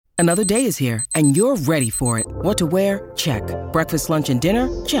Another day is here, and you're ready for it. What to wear? Check. Breakfast, lunch, and dinner?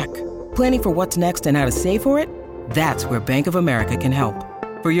 Check. Planning for what's next and how to save for it? That's where Bank of America can help.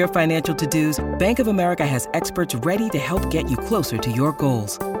 For your financial to-dos, Bank of America has experts ready to help get you closer to your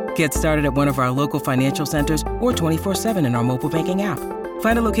goals. Get started at one of our local financial centers or 24/7 in our mobile banking app.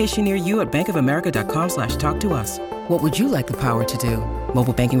 Find a location near you at bankofamerica.com/talktous. What would you like the power to do?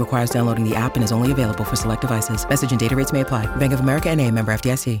 Mobile banking requires downloading the app and is only available for select devices. Message and data rates may apply. Bank of America N.A., member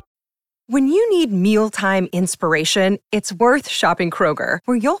FDIC. When you need mealtime inspiration, it's worth shopping Kroger,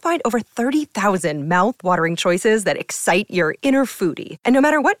 where you'll find over 30,000 mouth-watering choices that excite your inner foodie. And no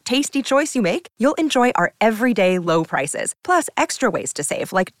matter what tasty choice you make, you'll enjoy our everyday low prices, plus extra ways to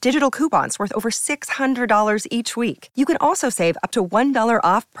save, like digital coupons worth over $600 each week. You can also save up to $1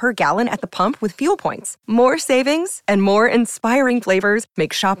 off per gallon at the pump with fuel points. More savings and more inspiring flavors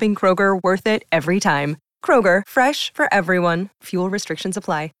make shopping Kroger worth it every time. Kroger, fresh for everyone. Fuel restrictions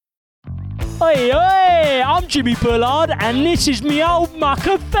apply. Hey, I'm Jimmy Bullard, and this is me old muck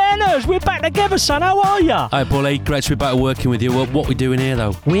of Fenners. We're back together, son. How are ya? Hi, Bully. Great to be back working with you. What we doing here,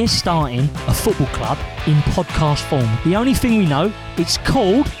 though? We're starting a football club in podcast form. The only thing we know, it's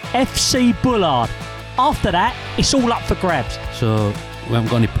called FC Bullard. After that, it's all up for grabs. So, we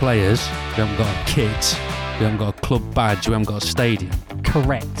haven't got any players, we haven't got a kit, we haven't got a club badge, we haven't got a stadium.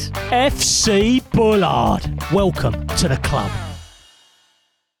 Correct. FC Bullard. Welcome to the club.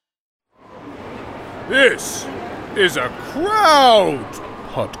 This is a Crowd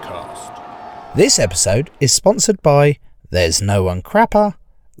podcast. This episode is sponsored by There's No One Crapper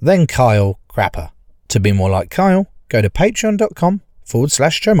Than Kyle Crapper. To be more like Kyle, go to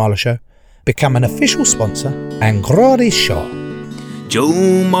patreon.com/Joe Marler Show, become an official sponsor, and grow show. Joe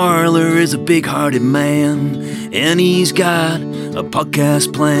Marler is a big-hearted man, and he's got a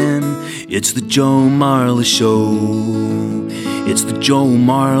podcast plan. It's the Joe Marler Show. It's the Joe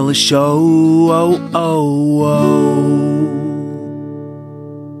Marler Show. Oh, oh,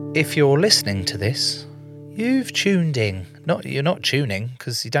 oh. If you're listening to this, you've tuned in. You're not tuning,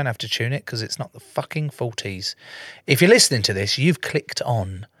 because you don't have to tune it, because it's not the fucking 40s. If you're listening to this, you've clicked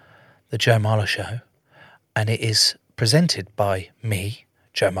on the Joe Marler Show, and it is presented by me,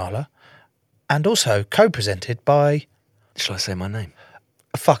 Joe Marler, and also co-presented by... Shall I say my name?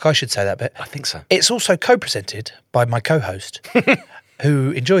 Fuck, I should say that bit. I think so. It's also co-presented by my co-host,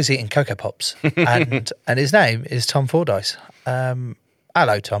 who enjoys eating Cocoa Pops, and his name is Tom Fordyce.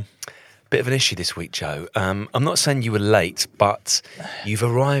 Hello, Tom. Bit of an issue this week, Joe. I'm not saying you were late, but you've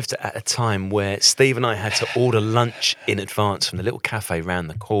arrived at a time where Steve and I had to order lunch in advance from the little cafe round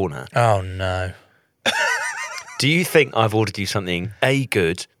the corner. Oh, no. Do you think I've ordered you something A,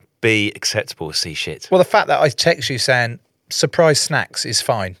 good, B, acceptable, C, shit? Well, the fact that I text you saying surprise snacks is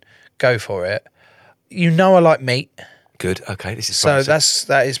fine, go for it. You know I like meat. Good, okay, this is so promising.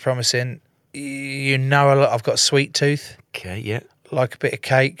 that is promising. You know I've got a sweet tooth. Okay, yeah. Like a bit of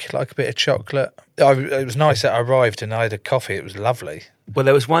cake, like a bit of chocolate. It was nice that I arrived and I had a coffee. It was lovely. Well,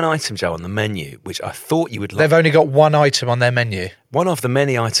 there was one item, Joe, on the menu, which I thought you would like. They've only got one item on their menu. One of the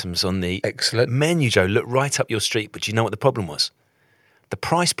many items on the Excellent menu, Joe, looked right up your street, but do you know what the problem was? The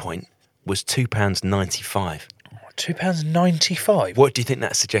price point was £2.95. £2.95? What do you think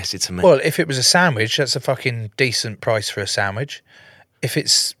that suggested to me? Well, if it was a sandwich, that's a fucking decent price for a sandwich. If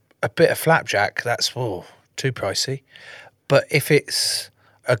it's a bit of flapjack, that's too pricey. But if it's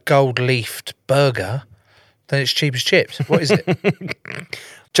a gold-leafed burger, then it's cheap as chips. What is it?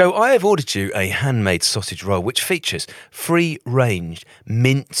 Joe, I have ordered you a handmade sausage roll which features free-range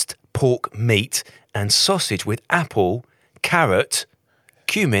minced pork meat and sausage with apple, carrot,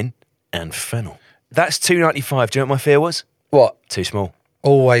 cumin and fennel. That's $2.95. Do you know what my fear was? What? Too small.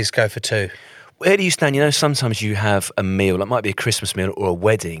 Always go for two. Where do you stand? You know, sometimes you have a meal, like might be a Christmas meal or a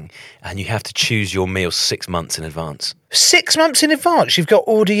wedding, and you have to choose your meal 6 months in advance. 6 months in advance? You've got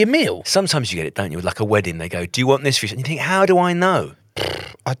to order your meal? Sometimes you get it, don't you? Like a wedding, they go, do you want this for you? And you think, how do I know?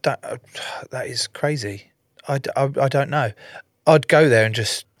 I don't. That is crazy. I don't know. I'd go there and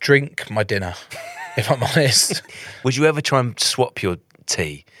just drink my dinner, if I'm honest. Would you ever try and swap your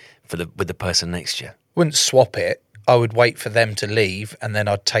tea with the person next to you? Wouldn't swap it. I would wait for them to leave and then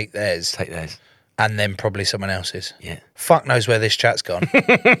I'd take theirs. Take theirs. And then probably someone else's. Yeah. Fuck knows where this chat's gone.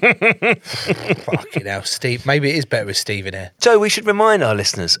 Fucking hell, Steve. Maybe it is better with Steve in here. Joe, we should remind our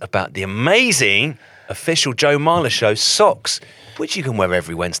listeners about the amazing official Joe Marler Show socks, which you can wear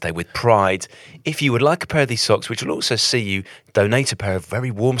every Wednesday with pride. If you would like a pair of these socks, which will also see you donate a pair of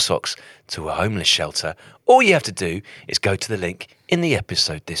very warm socks to a homeless shelter, all you have to do is go to the link in the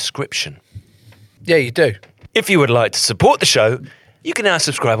episode description. Yeah, you do. If you would like to support the show You can now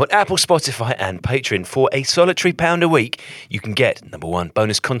subscribe on Apple, Spotify and Patreon for a solitary £1 a week. You can get, number 1,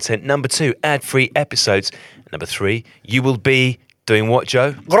 bonus content, number 2, ad-free episodes, number 3, you will be doing what,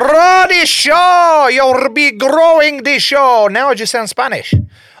 Joe? Grow the show! You'll be growing the show. Now I just sound Spanish.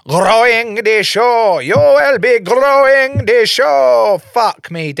 Growing the show. You will be growing the show. Fuck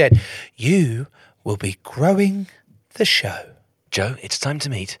me dead. You will be growing the show. Joe, it's time to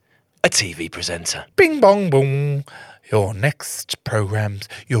meet a TV presenter. Bing bong boom. Your next programs,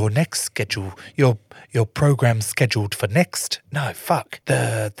 your next schedule, your program scheduled for next. No, fuck.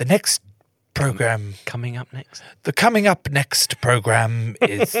 The next program. Coming up next. The coming up next program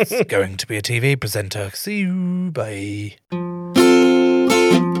is going to be a TV presenter. See you, bye.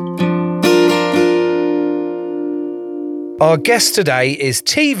 Our guest today is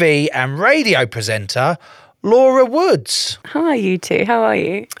TV and radio presenter Laura Woods. Hi, you two. How are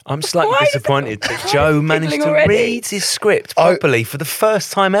you? I'm slightly disappointed that Joe managed to read his script properly for the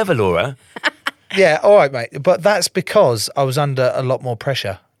first time ever, Laura. Yeah, all right, mate. But that's because I was under a lot more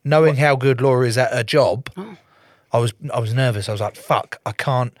pressure. Knowing how good Laura is at her job, I was nervous. I was like, fuck, I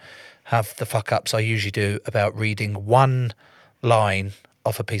can't have the fuck-ups I usually do about reading one line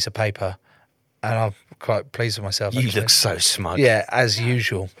off a piece of paper. And I'm quite pleased with myself. You actually. look so smug. Yeah, as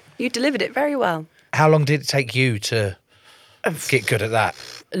usual. You delivered it very well. How long did it take you to get good at that?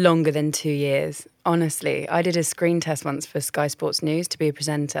 Longer than 2 years. Honestly, I did a screen test once for Sky Sports News to be a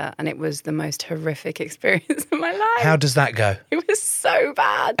presenter, and it was the most horrific experience of my life. How does that go? It was so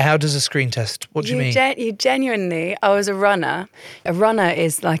bad. How does a screen test? What do you mean? You genuinely, I was a runner. A runner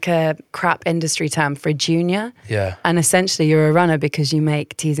is like a crap industry term for a junior. Yeah. And essentially you're a runner because you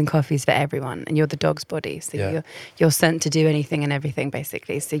make teas and coffees for everyone and you're the dog's body. So you're sent to do anything and everything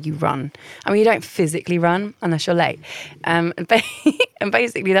basically. So you run. I mean, you don't physically run unless you're late. And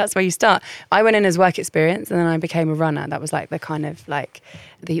basically that's where you start. I went in as work experience and then I became a runner. That was like the kind of like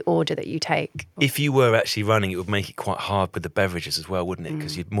the order that you take. If you were actually running, it would make it quite hard with the beverages as well, wouldn't it?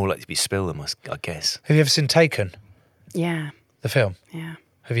 Because you'd more likely to be spill them, I guess. Have you ever seen Taken, Yeah. the film? Yeah.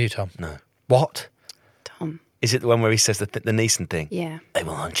 Have you, Tom? No. What? Tom. Is it the one where he says the Neeson thing? Yeah. I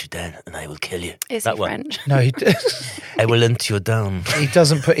will hunt you down and I will kill you. Is that he one. French? No, I will hunt you down. he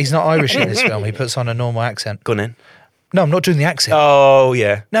doesn't put. He's not Irish in this film. He puts on a normal accent. Go on in. No, I'm not doing the accent. Oh,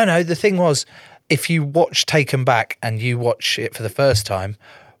 yeah. No. The thing was, if you watch Taken Back and you watch it for the first time,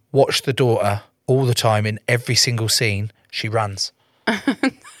 watch the daughter all the time in every single scene. She runs.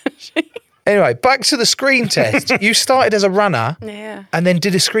 Anyway, back to the screen test. You started as a runner Yeah. and then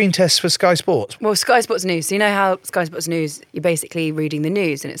did a screen test for Sky Sports. Well, Sky Sports News. So you know how Sky Sports News, you're basically reading the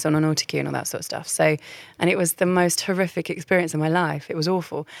news and it's on an autocue and all that sort of stuff. So, and it was the most horrific experience of my life. It was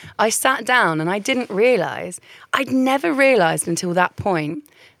awful. I sat down and I didn't realise, I'd never realised until that point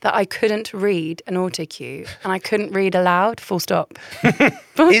that I couldn't read an autocue and I couldn't read aloud, full stop.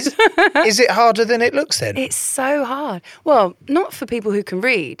 Is it harder than it looks then? It's so hard. Well, not for people who can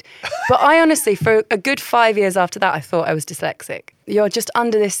read, but I honestly, for a good 5 years after that, I thought I was dyslexic. You're just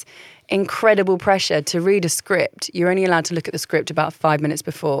under this incredible pressure to read a script. You're only allowed to look at the script about 5 minutes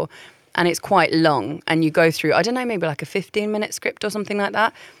before, and it's quite long. And you go through, I don't know, maybe like a 15-minute script or something like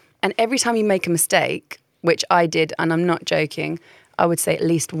that. And every time you make a mistake, which I did, and I'm not joking, I would say at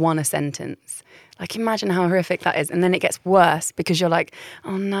least one a sentence. Like, imagine how horrific that is. And then it gets worse because you're like,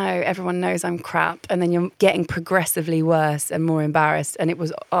 oh no, everyone knows I'm crap. And then you're getting progressively worse and more embarrassed. And it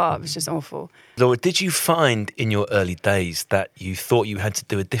was just awful. Laura, did you find in your early days that you thought you had to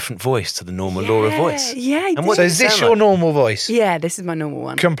do a different voice to the normal Laura voice? Yeah, I did. So is this your normal voice? Yeah, this is my normal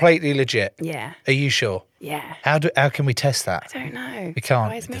one. Completely legit? Yeah. Are you sure? Yeah. How can we test that? I don't know. We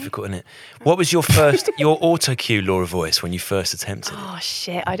can't. Surprise me. Difficult, isn't it? What was your auto cue Laura voice when you first attempted it? Oh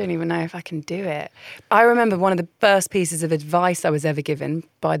shit, I don't even know if I can do it. I remember one of the first pieces of advice I was ever given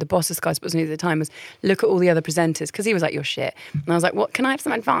by the boss of Sky Sports News at the time was look at all the other presenters, because he was like, you're shit. And I was like, what, can I have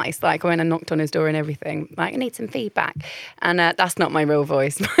some advice? Like I went and knocked on his door and everything. Like, I need some feedback. And that's not my real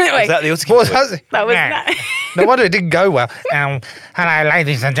voice. Anyway, Is that the auto cue What voice? was that was Yeah. that. No wonder it didn't go well. Hello,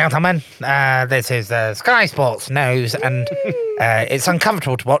 ladies and gentlemen. This is Sky Sports News, and it's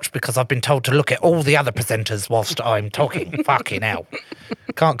uncomfortable to watch because I've been told to look at all the other presenters whilst I'm talking. Fucking hell.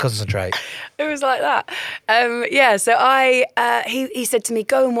 Can't concentrate. It was like that. Yeah, so he said to me,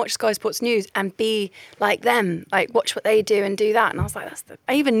 go and watch Sky Sports News and be like them, like watch what they do and do that. And I was like,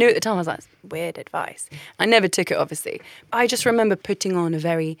 I even knew at the time, I was like, that's weird advice. I never took it, obviously. I just remember putting on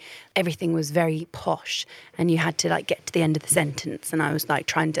everything was very posh and you had to like get to the end of the sentence and I was like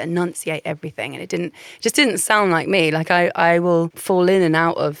trying to enunciate everything and it just didn't sound like me. Like I will fall in and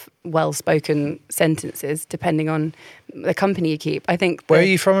out of well-spoken sentences depending on the company you keep. I think. Where are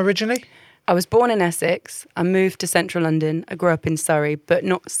you from originally? I was born in Essex. I moved to central London. I grew up in Surrey, but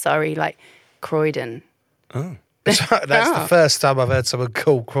not Surrey, like Croydon. Oh. That's the first time I've heard someone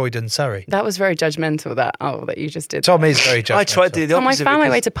call Croydon Surrey. That was very judgmental, that you just did. Tom is very judgmental. I tried to do the Tom, I opposite. found my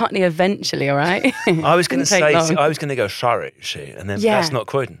way to Putney eventually, all right? I was going to Didn't take say, long. I was going to go Surrey, and then Yeah. that's not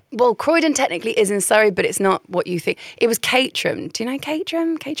Croydon. Well, Croydon technically is in Surrey, but it's not what you think. It was Caterham. Do you know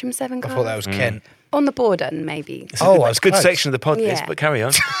Caterham? Caterham 7 I Cars? thought that was Kent. On the border, maybe. It's a good close. section of the pod, this, Yeah. but carry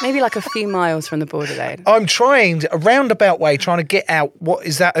on. Maybe like a few miles from the borderline. I'm trying a roundabout way, trying to get out. What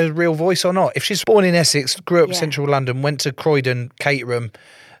is that a real voice or not? If she's born in Essex, grew up Yeah. central London, went to Croydon, Caterham,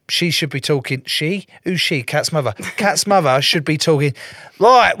 she should be talking. She? Who's she? Kat's mother. Kat's mother should be talking.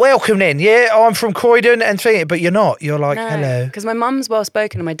 Right, welcome then. Yeah, I'm from Croydon and thing, but you're not. You're like, hello. Because my mum's well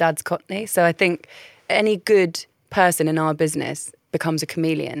spoken and my dad's Cockney, so I think any good person in our business becomes a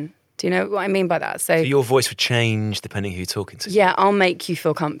chameleon. Do you know what I mean by that? So Your voice would change depending who you're talking to. yeah, I'll make you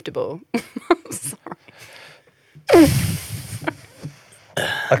feel comfortable.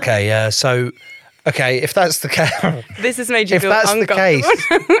 Okay, if that's the case, This has made you if feel that's the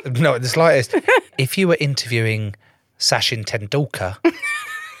uncomfortable. case, not in the slightest. If you were interviewing Sachin Tendulkar,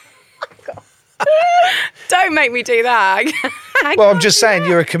 Don't make me do that. well, I'm just saying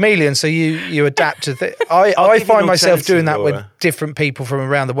you're a chameleon, so you adapt to. I give you find an myself doing that alternative, with Laura. different people from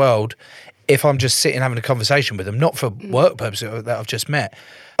around the world. If I'm just sitting having a conversation with them, not for work purposes that I've just met.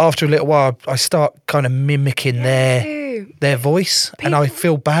 After a little while, I start kind of mimicking their voice, and I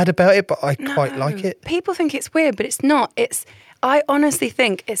feel bad about it, but I quite like it. People think it's weird, but it's not. I honestly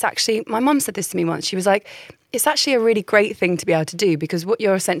think it's actually, my mum said this to me once. She was like, it's actually a really great thing to be able to do, because what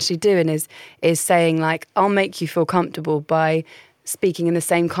you're essentially doing is saying like, I'll make you feel comfortable by speaking in the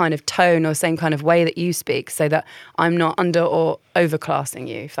same kind of tone or same kind of way that you speak, so that I'm not under or overclassing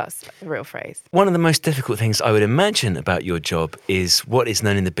you, if that's a real phrase. One of the most difficult things I would imagine about your job is what is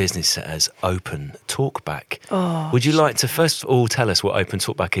known in the business as open talkback. Would you like to first of all tell us what open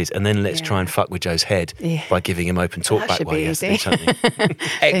talkback is, and then let's try and fuck with Joe's head by giving him open talkback should while be he has to do easy. something?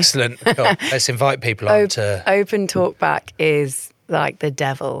 Excellent. Come on, let's invite people on to. Open talkback is like the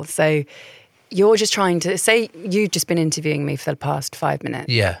devil. So you're just trying to say you've just been interviewing me for the past 5 minutes.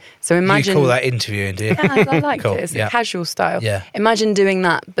 Yeah. So imagine You call that interviewing, do you? Yeah, I like Cool, it. It's yeah. a casual style. Yeah. Imagine doing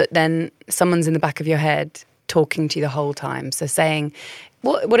that, but then someone's in the back of your head talking to you the whole time. So saying,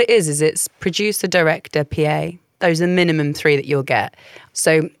 what it is it's producer, director, PA. Those are the minimum 3 that you'll get.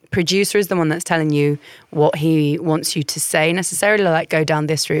 So producer is the one that's telling you what he wants you to say necessarily, like go down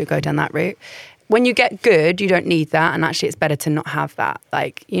this route, go down that route. When you get good, you don't need that. And actually, it's better to not have that.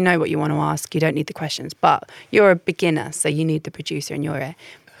 Like, you know what you want to ask. You don't need the questions. But you're a beginner, so you need the producer in your ear.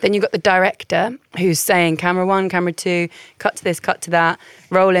 Then you've got the director who's saying camera 1, camera 2, cut to this, cut to that,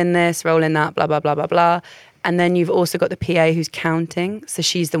 roll in this, roll in that, blah, blah, blah, blah, blah. And then you've also got the PA who's counting. So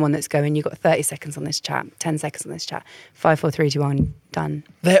she's the one that's going, you've got 30 seconds on this chat, 10 seconds on this chat, 5, 4, 3, 2, 1, done.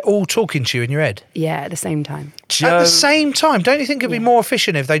 They're all talking to you in your head. Yeah, at the same time. At the same time, don't you think it'd be more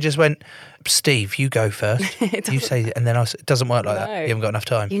efficient if they just went, Steve, you go first. You say, and then it doesn't work like that. No. You haven't got enough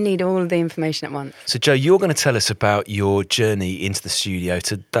time. You need all of the information at once. So, Joe, you're going to tell us about your journey into the studio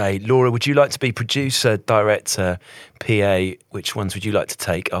today. Laura, would you like to be producer, director, PA? Which ones would you like to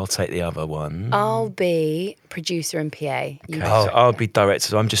take? I'll take the other one. I'll be producer and PA. Okay, so I'll be director.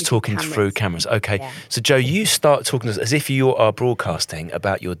 So I'm just You do talking through cameras. Okay. Yeah. So, Joe, you start talking to us as if you are broadcasting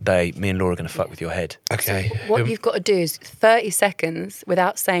about your day. Me and Laura are going to fuck with your head. Okay. What you've got to do is 30 seconds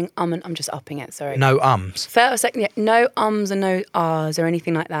without saying and I'm just upping it, sorry. No ums. 30 seconds, yeah, no ums and no ahs or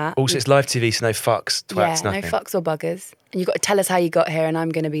anything like that. Also, it's live TV, so no fucks, twats, yeah, nothing. no fucks or buggers. And you've got to tell us how you got here, and I'm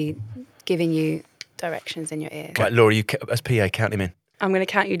going to be giving you directions in your ear. Right, Laura, you as PA, count him in. I'm going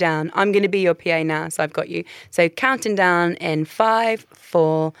to count you down. I'm going to be your PA now, so I've got you. So counting down in 5,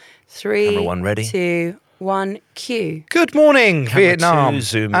 4, 3, Camera 1 ready. 2, 1, cue. Good morning, Camera Vietnam. 2,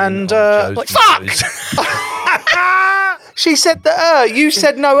 zoom in And on Joe's fuck! nose. She said the You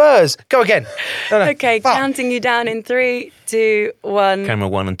said no Go again. No, Okay, fuck. counting you down in 3, 2, 1. Camera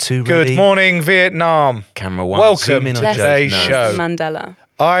 1 and 2 Good ready. morning, Vietnam. Camera 1, Welcome zoom in to on Less today's Joe's show. nose. Mandela.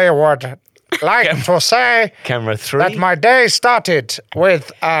 I would like to say Camera 3. that my day started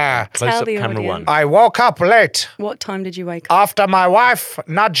with Close Tell up the camera audience. 1. I woke up late What time did you wake up? after my wife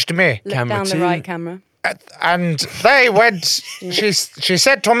nudged me. Look Camera down 2. the right camera. And they went. She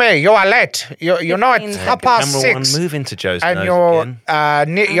said to me, "You are late. You know it's 6:30, Camera 1, move into Joe's and nose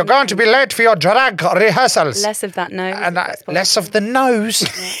again. you're going to be late for your drag rehearsals." Less of that nose. And That's less of the nose.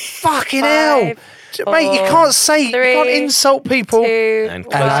 Fucking hell, 5, mate! You 4, can't say. You 3, can't insult people. 2, And And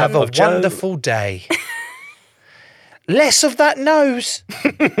close up have a of Joe. wonderful day. Less of that nose.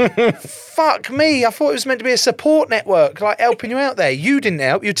 Fuck me. I thought it was meant to be a support network, like helping you out there. You didn't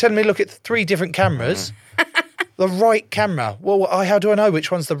help. You're telling me look at 3 different cameras. The right camera. Well, how do I know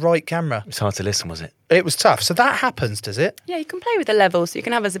which one's the right camera? It's hard to listen, was it? It was tough. So that happens, does it? Yeah, you can play with the levels, so you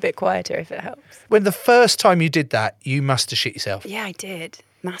can have us a bit quieter if it helps. When the first time you did that, you must have shit yourself. Yeah, I did.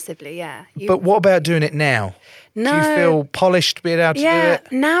 Massively, yeah. But what about doing it now? No. Do you feel polished being able to do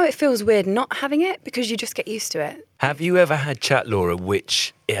it? Now it feels weird not having it because you just get used to it. Have you ever had chat, Laura,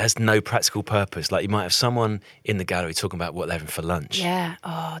 which it has no practical purpose? Like you might have someone in the gallery talking about what they're having for lunch. Yeah.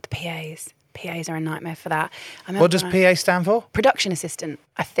 Oh, the PAs. PAs are a nightmare for that. What does PA stand for? Production assistant,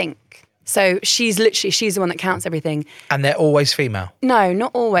 I think. So she's the one that counts everything. And they're always female? No,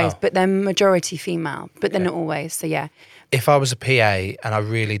 not always, Oh. but they're majority female. But they're not always, so yeah. If I was a PA and I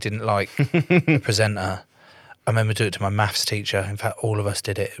really didn't like the presenter, I remember doing it to my maths teacher. In fact, all of us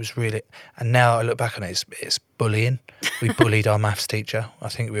did it. It was really... And now I look back on it, it's bullying. We bullied our maths teacher. I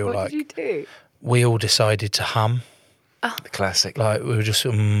think we were What did you do? We all decided to hum. The classic. Like, we were just...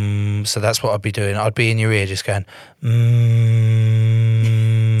 so that's what I'd be doing. I'd be in your ear just going...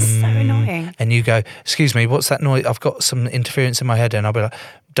 So annoying. And you go, excuse me, what's that noise? I've got some interference in my head. And I'll be like,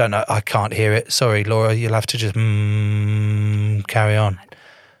 don't know, I can't hear it. Sorry, Laura, you'll have to just carry on.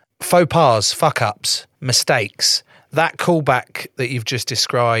 Faux pas, fuck-ups, mistakes, that callback that you've just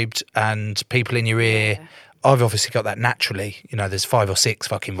described and people in your ear, I've obviously got that naturally. You know, there's 5 or 6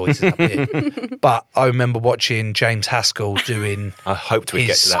 fucking voices up here. But I remember watching James Haskell doing I hoped we'd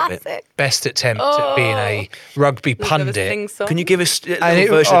get to that bit. Classic. best attempt at being a rugby We'll have a pundit. sing-song. Can you give us a little And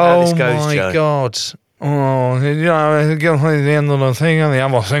version of how this goes, oh my Joe? God. Oh, you know, it gets to the end of the thing and they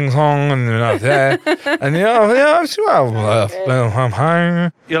have a sing song and you know, there. And it's well,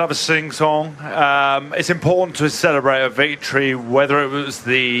 You'll have a sing song. It's important to celebrate a victory, whether it was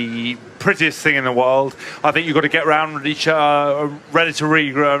the prettiest thing in the world. I think you've got to get round with each other, ready to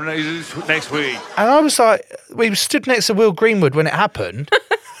regrow next week. And I was like, we stood next to Will Greenwood when it happened.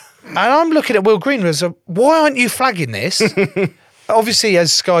 And I'm looking at Will Greenwood and said, why aren't you flagging this? Obviously,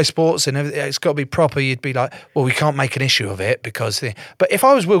 as Sky Sports and everything, it's got to be proper. You'd be like, well, we can't make an issue of it because... But if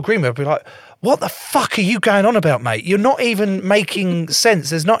I was Will Greenwood, I'd be like, what the fuck are you going on about, mate? You're not even making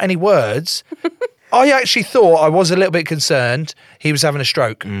sense. There's not any words. I actually thought, I was a little bit concerned he was having a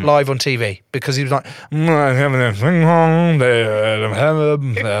stroke live on TV because he was like, what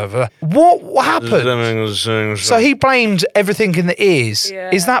happened? So he blamed everything in the ears.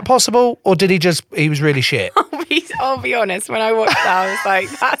 Yeah. Is that possible? Or did he was really shit? I'll be honest, when I watched that, I was like,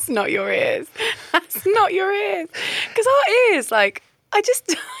 that's not your ears. That's not your ears. Because our ears, like, I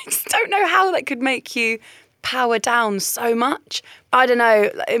just don't know how that could make you power down so much. I don't know,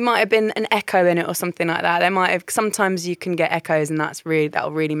 it might have been an echo in it or something like that. Sometimes you can get echoes and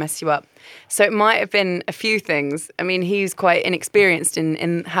that'll really mess you up. So it might have been a few things. I mean, he's quite inexperienced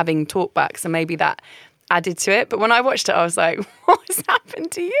in having talkbacks, so maybe that added to it. But when I watched it, I was like, what has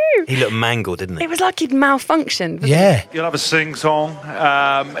happened to you? He looked mangled, didn't he? It was like he'd malfunctioned. Yeah. You'll have a sing song.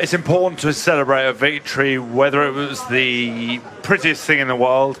 It's important to celebrate a victory, whether it was the prettiest thing in the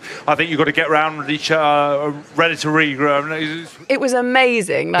world. I think you've got to get round with each other, ready to regrow. It was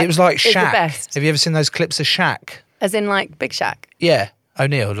amazing. It was like it's the Shaq. best. Have you ever seen those clips of Shaq? As in like Big Shaq. Yeah.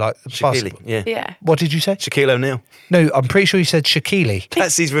 O'Neal, like Shaquille, basketball. yeah. Yeah. What did you say? Shaquille O'Neal. No, I'm pretty sure you said Shaquille.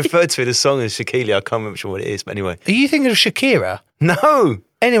 That's he's referred to in the song as Shaquille. I can't remember what it is, but anyway. Are you thinking of Shakira? No.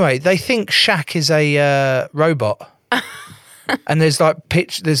 Anyway, they think Shaq is a robot. And there's like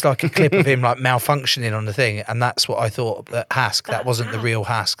a clip of him like malfunctioning on the thing, and that's what I thought that Hask. That wasn't the real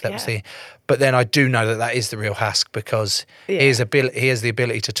Hask. That was the. But then I do know that is the real Hask because he has the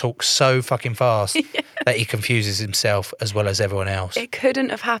ability to talk so fucking fast that he confuses himself as well as everyone else. It couldn't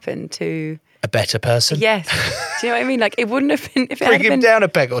have happened to A better person. Yes. Do you know what I mean? Like it wouldn't have been if it Bring had him been down a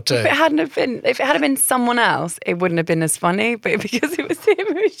peg or two. If it had been someone else, it wouldn't have been as funny. But because it was him,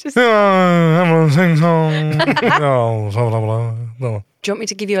 it was just. Do you want me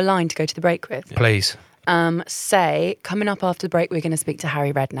to give you a line to go to the break with? Please. Say, coming up after the break, we're going to speak to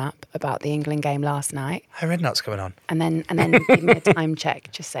Harry Redknapp about the England game last night. Harry Redknapp's coming on. And then give me a time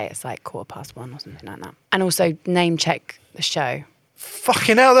check. Just say it's like 1:15 or something like that. And also name check the show.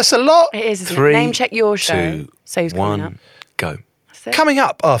 Fucking hell, that's a lot. It is, isn't it? 3, Name check your show. 2, So who's coming 1, up? go. That's it. Coming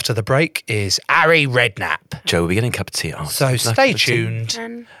up after the break is Harry Redknapp. Joe, we're getting a cup of tea. So stay tuned.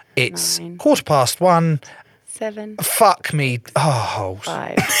 10, It's 9, 1:15. 7, Fuck me. Oh.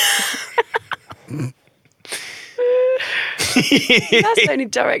 5. That's only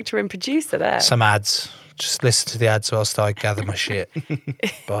director and producer there. Some ads. Just listen to the ads whilst I gather my shit.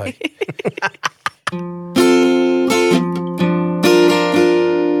 Bye.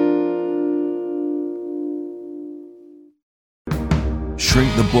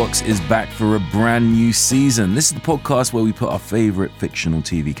 Shrink the Box is back for a brand new season. This is the podcast where we put our favourite fictional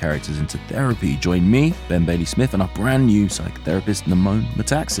TV characters into therapy. Join me, Ben Bailey-Smith, and our brand new psychotherapist, Namone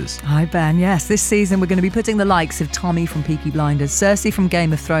Metaxas. Hi, Ben. Yes, this season we're going to be putting the likes of Tommy from Peaky Blinders, Cersei from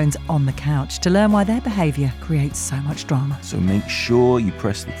Game of Thrones on the couch to learn why their behaviour creates so much drama. So make sure you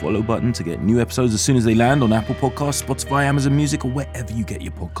press the follow button to get new episodes as soon as they land on Apple Podcasts, Spotify, Amazon Music, or wherever you get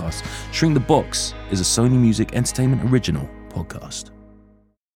your podcasts. Shrink the Box is a Sony Music Entertainment original podcast.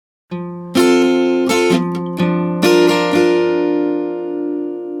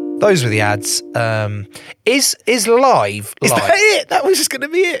 Those were the ads. Is live? Is that it? That was just going to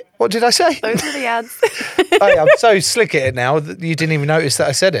be it. What did I say? Those were the ads. Hey, I'm so slick at it now that you didn't even notice that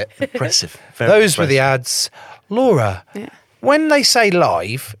I said it. Impressive. Those were the ads. Laura, when they say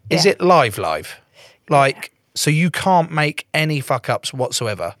live, is it live? Like, so you can't make any fuck-ups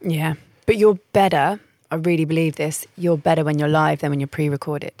whatsoever? Yeah. But you're better, I really believe this, you're better when you're live than when you're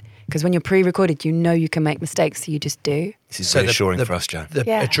pre-recorded. Because when you're pre-recorded, you know you can make mistakes, so you just do. This is reassuring for us, Joe. The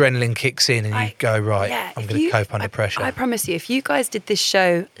adrenaline kicks in and you go, right, I'm going to cope under pressure. I promise you, if you guys did this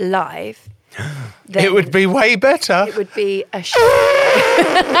show live, then it would be way better. It would be a show.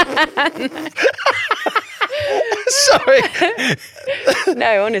 Sorry.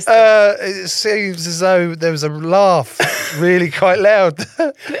 No, honestly. It seems as though there was a laugh really quite loud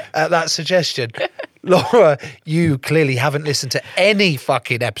at that suggestion. Laura, you clearly haven't listened to any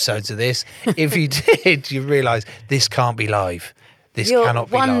fucking episodes of this. If you did, you realise this can't be live. This cannot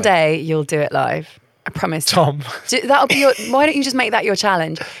be live. One day you'll do it live. I promise. Tom. That'll be why don't you just make that your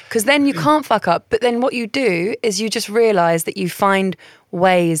challenge? Because then you can't fuck up. But then what you do is you just realise that you find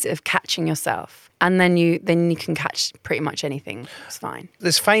ways of catching yourself. And then you can catch pretty much anything. It's fine.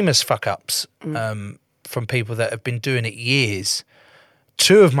 There's famous fuck-ups from people that have been doing it years.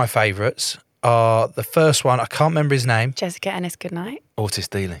 Two of my favourites are the first one, I can't remember his name. Jessica Ennis Goodnight. Otis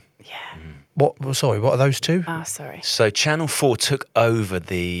Dealey. Yeah. What are those two? Oh, sorry. So Channel 4 took over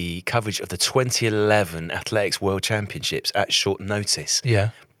the coverage of the 2011 Athletics World Championships at short notice. Yeah.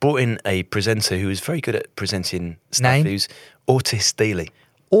 Brought in a presenter who was very good at presenting stuff. Name? Who's Otis Dealey.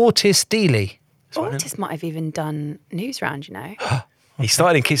 Otis Dealey. Otis might have even done Newsround, you know. He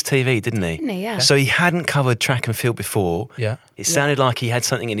started in Kids TV, didn't he? Didn't he? Yeah. So he hadn't covered track and field before. Yeah. It sounded like he had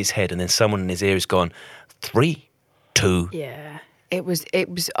something in his head, and then someone in his ear has gone, 3, 2. Yeah. It was.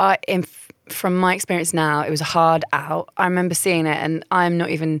 From my experience now, it was a hard out. I remember seeing it, and I'm not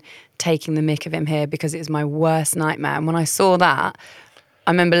even taking the mick of him here because it was my worst nightmare. And when I saw that,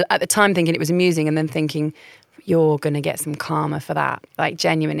 I remember at the time thinking it was amusing, and then thinking, you're going to get some karma for that, like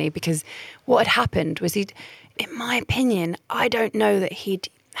genuinely, because what had happened was in my opinion, I don't know that he'd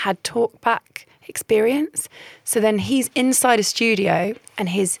had talkback experience. So then he's inside a studio and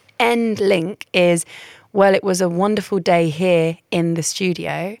his end link is, well, it was a wonderful day here in the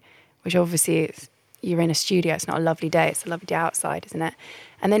studio, which obviously you're in a studio, it's not a lovely day, it's a lovely day outside, isn't it?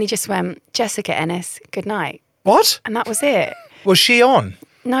 And then he just went, Jessica Ennis, good night. What? And that was it. Was she on?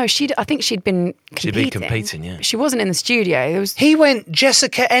 No, I think she'd been competing. She'd been competing, yeah. She wasn't in the studio. He went,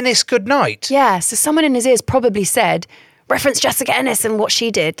 Jessica Ennis, good night. Yeah, so someone in his ears probably said, reference Jessica Ennis and what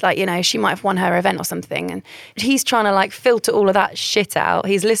she did. Like, you know, she might have won her event or something. And he's trying to like filter all of that shit out.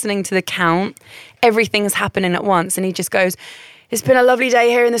 He's listening to the count. Everything's happening at once. And he just goes, it's been a lovely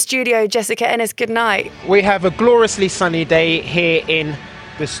day here in the studio. Jessica Ennis, good night. We have a gloriously sunny day here in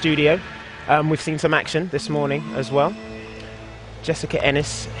the studio. We've seen some action this morning as well. Jessica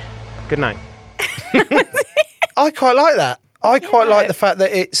Ennis, good night. I quite like that. I quite like the fact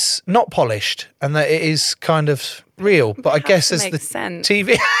that it's not polished and that it is kind of real. But I guess as the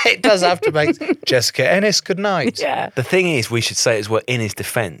TV, it does have to make Jessica Ennis, good night. Yeah. The thing is, we should say as well in his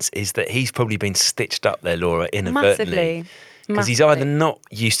defence, is that he's probably been stitched up there, Laura, inadvertently. Massively. Because he's either not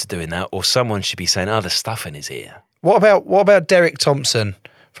used to doing that or someone should be saying other stuff in his ear. What about Derek Thompson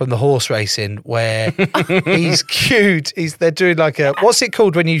from the horse racing where he's cued? They're doing like a, what's it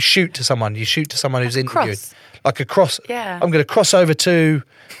called when you shoot to someone? You shoot to someone who's interviewed. Cross. Like a cross. Yeah. I'm going to cross over to,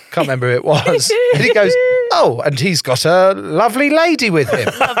 can't remember who it was. And he goes, oh, and he's got a lovely lady with him.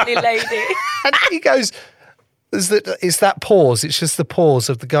 Lovely lady. And he goes, it's that pause. It's just the pause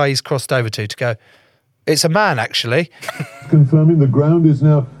of the guy he's crossed over to go, it's a man, actually. Confirming the ground is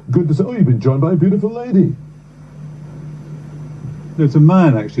now good to say, oh, you've been joined by a beautiful lady. It's a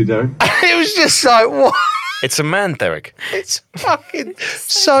man, actually, Derek. It was just like, what? It's a man, Derek. It's fucking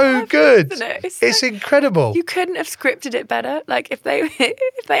so good. Isn't it? It's incredible. You couldn't have scripted it better. Like if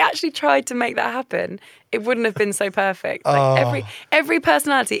they actually tried to make that happen, it wouldn't have been so perfect. Like every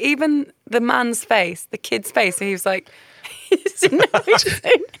personality, even the man's face, the kid's face, and he was like, it's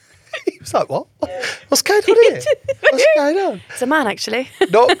amazing. He was like, what? What's going on here? What's going on? It's a man, actually.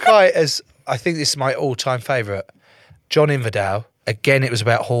 Not quite as, I think this is my all-time favourite. John Inverdale. Again, it was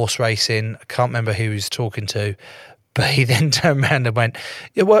about horse racing. I can't remember who he was talking to. But he then turned around and went,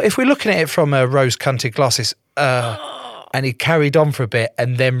 yeah, well, if we're looking at it from rose-tinted glasses, and he carried on for a bit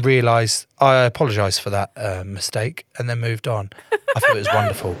and then realised, I apologise for that mistake, and then moved on. I thought it was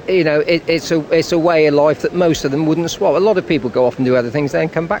wonderful. You know, it's a way of life that most of them wouldn't swap. A lot of people go off and do other things, then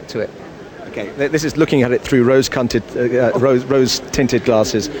come back to it. Okay, this is looking at it through rose-tinted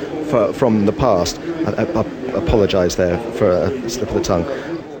glasses from the past. I apologise there for a slip of the tongue.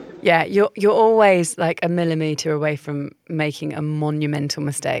 Yeah, you're always like a millimetre away from making a monumental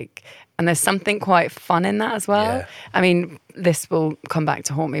mistake. And there's something quite fun in that as well. Yeah. I mean, this will come back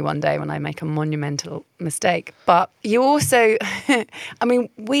to haunt me one day when I make a monumental mistake. But you also, I mean,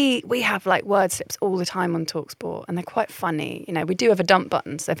 we have like word slips all the time on TalkSport, and they're quite funny. You know, we do have a dump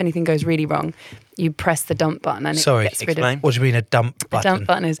button, so if anything goes really wrong, you press the dump button and it gets rid of. What do you mean a dump button? A dump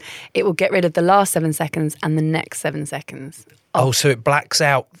button is it will get rid of the last 7 seconds and the next 7 seconds. Oh, so it blacks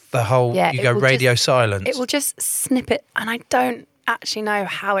out the whole. Yeah, you go radio silence. It will just snip it, and I don't actually know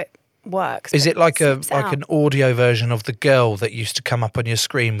how it works. Is it like an audio version of the girl that used to come up on your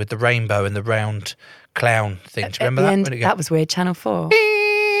screen with the rainbow and the round clown thing? Do you remember that? End, that was weird. Channel 4.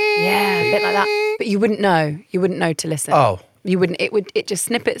 Yeah, a bit like that. But you wouldn't know. You wouldn't know to listen. Oh, you wouldn't. It just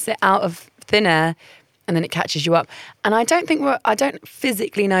snippets it out of thin air, and then it catches you up. And I don't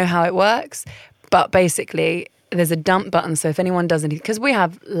physically know how it works, but basically there's a dump button. So if anyone does anything, because we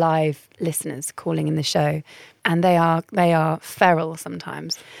have live listeners calling in the show, and they are feral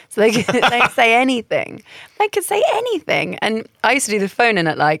sometimes. So they can say anything. They could say anything. And I used to do the phone in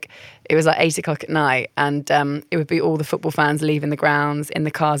at it was 8 o'clock at night, and it would be all the football fans leaving the grounds in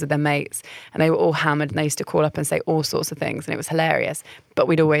the cars with their mates, and they were all hammered, and they used to call up and say all sorts of things, and it was hilarious. But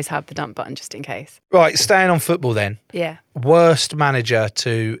we'd always have the dump button just in case. Right, staying on football then. Yeah. Worst manager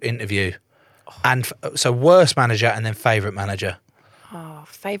to interview. And so worst manager and then favourite manager. Oh,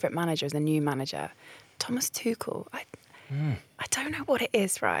 favourite manager is a new manager. Thomas Tuchel. I don't know what it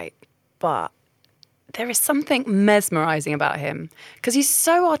is, right? But there is something mesmerising about him because he's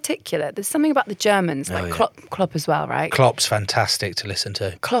so articulate. There's something about the Germans, Klopp as well, right? Klopp's fantastic to listen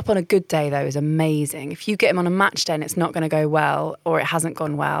to. Klopp on a good day, though, is amazing. If you get him on a match day and it's not going to go well, or it hasn't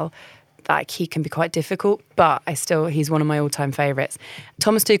gone well, he can be quite difficult. But he's one of my all-time favourites.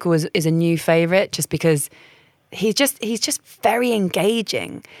 Thomas Tuchel is a new favourite just because he's just very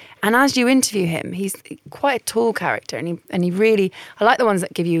engaging, and as you interview him, he's quite a tall character, and he really, I like the ones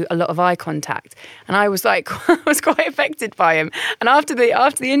that give you a lot of eye contact, and I was I was quite affected by him. And after the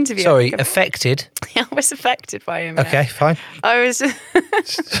interview, affected. Yeah, I was affected by him. Okay, fine. I was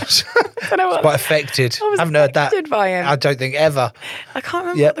quite affected. I haven't heard that. By him. I don't think ever. I can't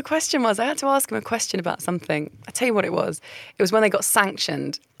remember what the question was. I had to ask him a question about something. I tell you what it was. It was when they got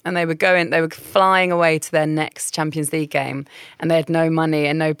sanctioned. And they were flying away to their next Champions League game, and they had no money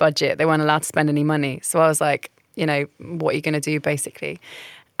and no budget. They weren't allowed to spend any money. So I was like, what are you going to do, basically?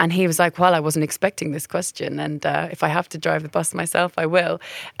 And he was like, well, I wasn't expecting this question, and if I have to drive the bus myself, I will.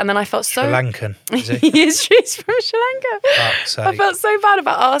 And then I felt Sri Lankan, is he? He's from Sri Lanka. I felt so bad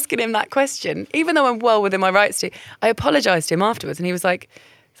about asking him that question, even though I'm well within my rights to. I apologised to him afterwards, and he was like,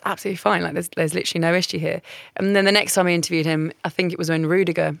 absolutely fine. There's literally no issue here. And then the next time I interviewed him, I think it was when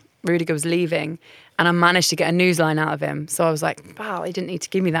Rudiger was leaving, and I managed to get a newsline out of him. So I was like, wow, he didn't need to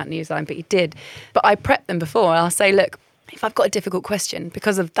give me that newsline, but he did. But I prepped them before. I'll say, look, if I've got a difficult question,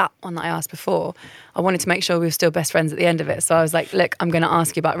 because of that one that I asked before, I wanted to make sure we were still best friends at the end of it. So I was like, look, I'm going to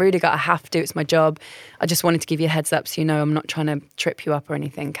ask you about Rudiger. I have to. It's my job. I just wanted to give you a heads up so you know I'm not trying to trip you up or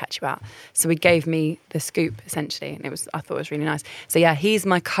anything, catch you out. So he gave me the scoop, essentially, and I thought it was really nice. So yeah, he's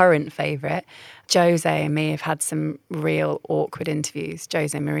my current favourite. Jose and me have had some real awkward interviews.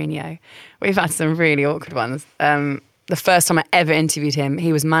 Jose Mourinho. We've had some really awkward ones. The first time I ever interviewed him,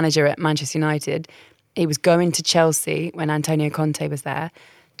 he was manager at Manchester United. He was going to Chelsea when Antonio Conte was there.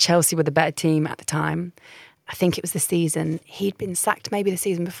 Chelsea were the better team at the time. I think it was the season. He'd been sacked maybe the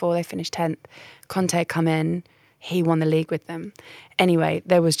season before. They finished 10th. Conte had come in. He won the league with them. Anyway,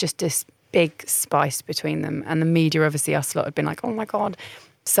 there was just this big spice between them. And the media, obviously, us lot had been like, oh my God.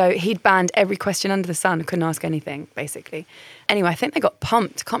 So he'd banned every question under the sun. Couldn't ask anything, basically. Anyway, I think they got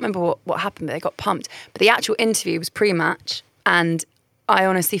pumped. Can't remember what happened, but they got pumped. But the actual interview was pre-match, and I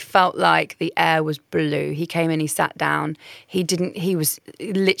honestly felt like the air was blue. He came in, he sat down. He was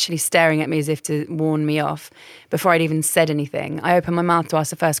literally staring at me as if to warn me off before I'd even said anything. I opened my mouth to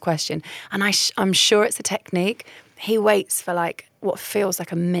ask the first question, and I'm sure it's a technique. he waits for like what feels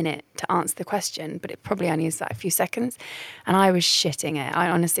like a minute to answer the question, but it probably only is like a few seconds. And I was shitting it.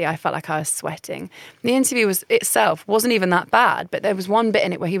 I felt like I was sweating. The interview itself wasn't even that bad, but there was one bit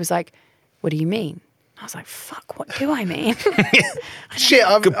in it where he was like, "What do you mean?" I was like, "Fuck, what do I mean?" Shit,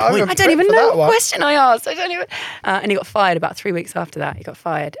 I don't even know what question I asked. I don't even. And he got fired about 3 weeks after that. He got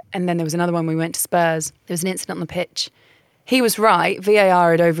fired. And then there was another one. We went to Spurs. There was an incident on the pitch. He was right. VAR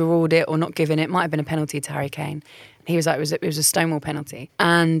had overruled it or not given it. Might have been a penalty to Harry Kane. He was like, it was a Stonewall penalty.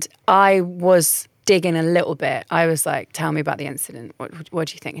 And I was digging a little bit. I was like, "Tell me about the incident. What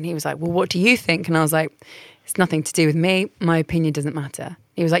do you think?" And he was like, "Well, what do you think?" And I was like, "It's nothing to do with me. My opinion doesn't matter."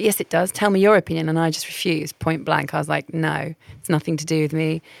 He was like, "Yes, it does. Tell me your opinion." And I just refused, point blank. I was like, "No, it's nothing to do with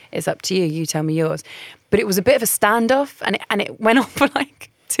me. It's up to you. You tell me yours." But it was a bit of a standoff, and it went on for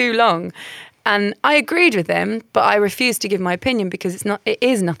like too long. And I agreed with him, but I refused to give my opinion because it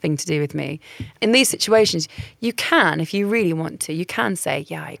is nothing to do with me. In these situations, you can, if you really want to, you can say,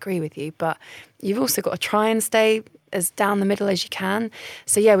 "Yeah, I agree with you," but you've also got to try and stay as down the middle as you can.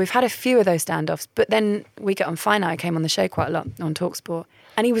 So yeah, we've had a few of those standoffs, but then we get on fine now. I came on the show quite a lot on TalkSport,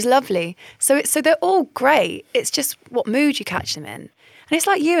 and he was lovely. So they're all great. It's just what mood you catch them in. And it's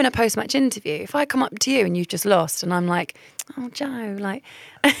like you in a post-match interview. If I come up to you and you've just lost and I'm like, "Oh, Joe, like,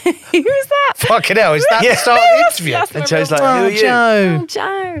 who's that?" Fucking hell, is that the start of the interview? And Joe's like, "Who are you?" Joe. "Oh,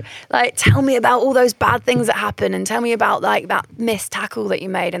 Joe, like, tell me about all those bad things that happened and tell me about like that missed tackle that you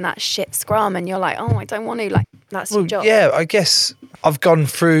made and that shit scrum." And you're like, "Oh, I don't want to." Like, that's your job. Yeah, I guess I've gone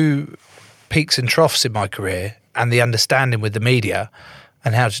through peaks and troughs in my career and the understanding with the media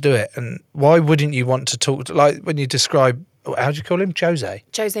and how to do it. And why wouldn't you want to talk, like when you describe, how do you call him? Jose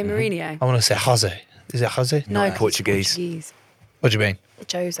Mourinho. I want to say Jose. Is it Jose? No, Portuguese. What do you mean?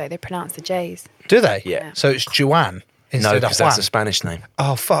 Jose, they pronounce the J's. Do they? Yeah. So it's Juan instead No, of because Juan. that's a Spanish name.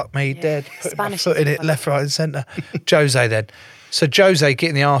 Oh, fuck me, dead. Put my Spanish foot in it, left, right and centre. Jose then. So Jose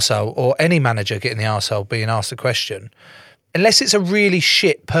getting the arsehole, or any manager getting the arsehole being asked a question, unless it's a really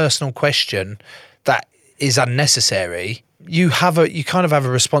shit personal question that is unnecessary, you kind of have a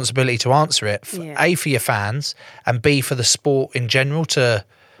responsibility to answer it. A, for your fans, and B, for the sport in general to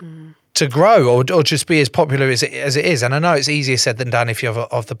grow or just be as popular as it is. And I know it's easier said than done if you're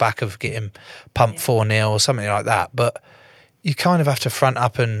off the back of getting pumped 4-0 or something like that, but you kind of have to front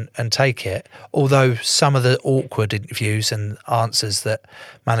up and take it. Although some of the awkward interviews and answers that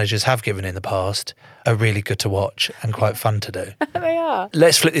managers have given in the past are really good to watch and quite fun to do. They are.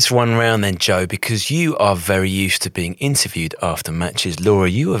 Let's flip this one round then, Joe, because you are very used to being interviewed after matches. Laura,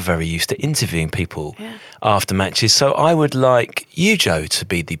 you are very used to interviewing people after matches. So I would like you, Joe, to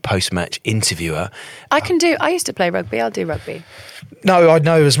be the post-match interviewer. I used to play rugby. I'll do rugby. No, I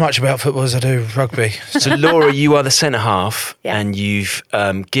know as much about football as I do rugby. So Laura, you are the centre half, and you've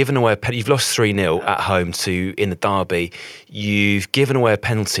given away you've lost 3-0 at home in the derby. You've given away a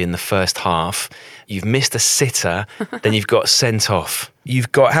penalty in the first half. You've missed a sitter, then you've got sent off.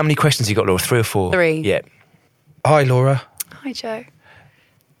 You've got, how many questions you got, Laura? 3 or 4? 3. Yeah. Hi, Laura. Hi, Joe.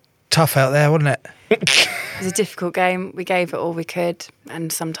 Tough out there, wasn't it? It was a difficult game. We gave it all we could,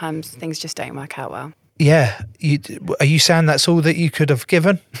 and sometimes things just don't work out well. Yeah. Are you saying that's all that you could have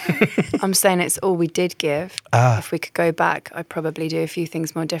given? I'm saying it's all we did give. If we could go back, I'd probably do a few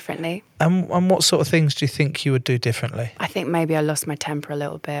things more differently. And what sort of things do you think you would do differently? I think maybe I lost my temper a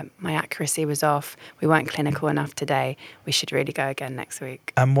little bit. My accuracy was off. We weren't clinical enough today. We should really go again next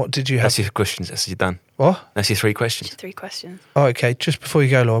week. And what did you have? That's your questions. That's you done. What? That's your 3 questions. 3 questions. Oh, okay. Just before you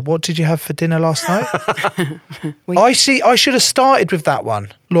go, Laura, what did you have for dinner last night? I should have started with that one.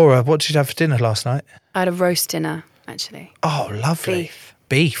 Laura, what did you have for dinner last night? I had a roast dinner, actually. Oh, lovely.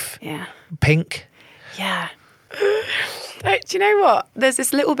 Beef. Yeah. Pink. Yeah. Do you know what? There's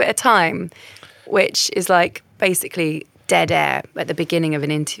this little bit of time which is like basically dead air at the beginning of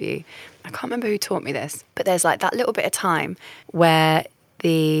an interview. I can't remember who taught me this, but there's like that little bit of time where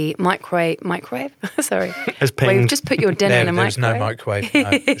the microwave sorry, where you've just put your dinner in a microwave. There's no microwave. No,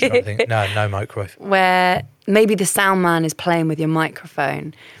 I'm trying to think. No microwave. Where maybe the sound man is playing with your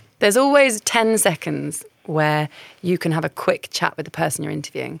microphone. There's always 10 seconds where you can have a quick chat with the person you're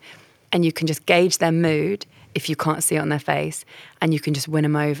interviewing, and you can just gauge their mood if you can't see it on their face, and you can just win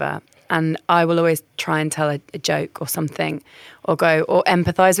them over. And I will always try and tell a joke or something, or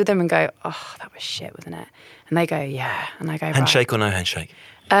empathise with them and go, "Oh, that was shit, wasn't it?" And they go, "Yeah," and I go, handshake or no handshake?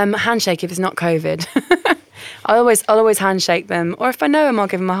 Handshake if it's not COVID. I'll always handshake them, or if I know them, I'll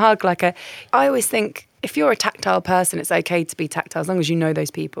give them a hug. I always think if you're a tactile person, it's okay to be tactile as long as you know those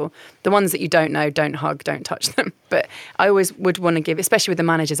people. The ones that you don't know, don't hug, don't touch them. But I always would want to give, especially with the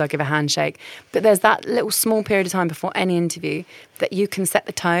managers, I'll give a handshake. But there's that little small period of time before any interview that you can set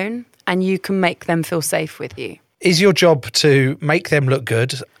the tone and you can make them feel safe with you. Is your job to make them look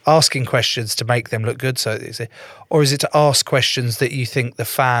good, asking questions to make them look good, or is it to ask questions that you think the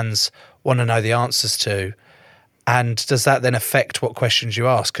fans want to know the answers to? And does that then affect what questions you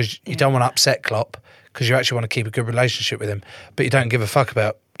ask? Because you don't want to upset Klopp, because you actually want to keep a good relationship with him, but you don't give a fuck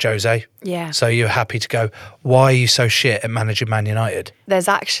about Jose. Yeah. So you're happy to go, why are you so shit at managing Man United? There's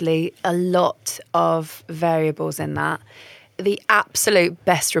actually a lot of variables in that. The absolute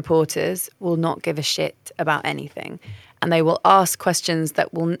best reporters will not give a shit about anything. And they will ask questions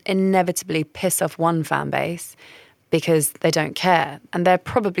that will inevitably piss off one fan base because they don't care. And they're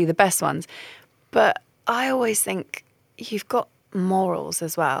probably the best ones. But I always think you've got morals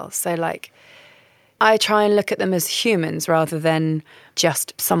as well. So, like, I try and look at them as humans rather than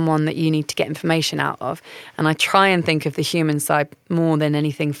just someone that you need to get information out of. And I try and think of the human side more than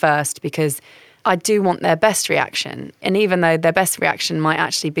anything first, because I do want their best reaction. And even though their best reaction might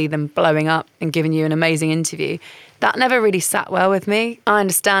actually be them blowing up and giving you an amazing interview, that never really sat well with me. I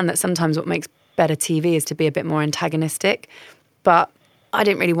understand that sometimes what makes better TV is to be a bit more antagonistic, but I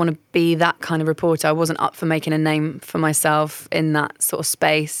didn't really want to be that kind of reporter. I wasn't up for making a name for myself in that sort of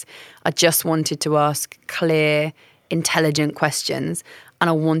space. I just wanted to ask clear, intelligent questions,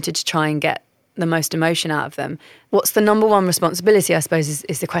 and I wanted to try and get the most emotion out of them. What's the number one responsibility, I suppose,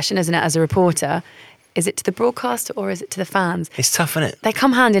 is the question, isn't it, as a reporter? Is it to the broadcaster or is it to the fans? It's tough, isn't it? They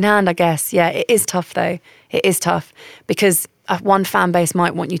come hand in hand, I guess. Yeah, it is tough, though. It is tough because one fan base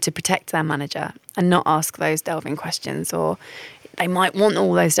might want you to protect their manager and not ask those delving questions, or they might want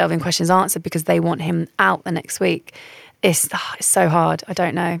all those delving questions answered because they want him out the next week. It's so hard. I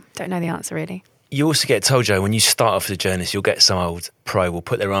don't know. Don't know the answer, really. You also get told, Joe, when you start off as a journalist, you'll get some old pro will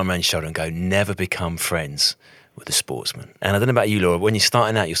put their arm around your shoulder and go, never become friends with a sportsman. And I don't know about you, Laura, when you're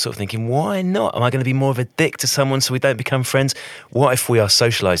starting out, you're sort of thinking, why not? Am I going to be more of a dick to someone so we don't become friends? What if we are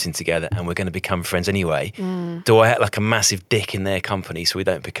socialising together and we're going to become friends anyway? Do I act like a massive dick in their company so we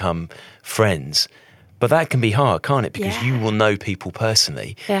don't become friends? But that can be hard, can't it? Because you will know people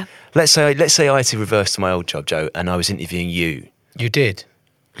personally. Yeah. Let's say I had to reverse to my old job, Joe, and I was interviewing you. You did?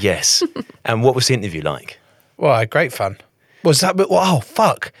 Yes. And what was the interview like? Well, I had great fun. Was that? Oh,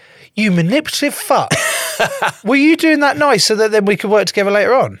 fuck. You manipulative fuck. Were you doing that nice so that then we could work together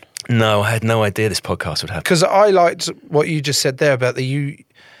later on? No, I had no idea this podcast would happen. Because I liked what you just said there about you,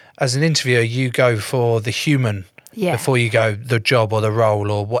 as an interviewer, you go for the human before you go the job or the role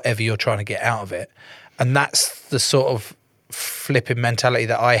or whatever you're trying to get out of it. And that's the sort of flipping mentality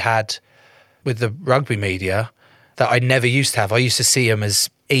that I had with the rugby media that I never used to have. I used to see them as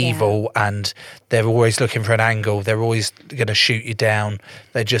evil and they're always looking for an angle. They're always going to shoot you down.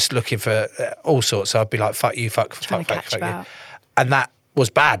 They're just looking for all sorts. So I'd be like, fuck you, fuck you. And that was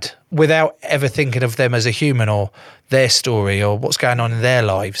bad without ever thinking of them as a human or their story or what's going on in their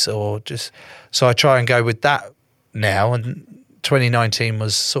lives or just... So I try and go with that now. And 2019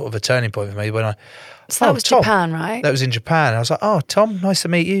 was sort of a turning point for me when I... So that was Tom. Japan, right? That was in Japan. I was like, oh, Tom, nice to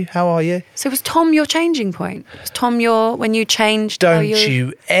meet you. How are you? So was Tom your changing point? Was Tom when you changed? Don't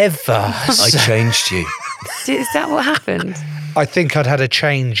you ever. I changed you. Is that what happened? I think I'd had a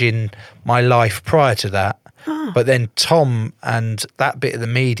change in my life prior to that. But then Tom and that bit of the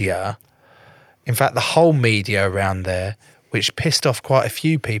media, in fact, the whole media around there, which pissed off quite a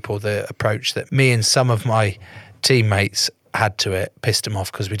few people, the approach that me and some of my teammates had to it, pissed them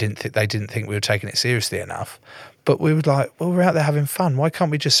off because they didn't think we were taking it seriously enough. But we were like, well, we're out there having fun. Why can't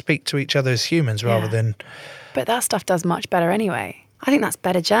we just speak to each other as humans rather than... But that stuff does much better anyway. I think that's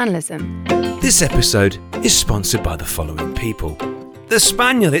better journalism. This episode is sponsored by the following people. The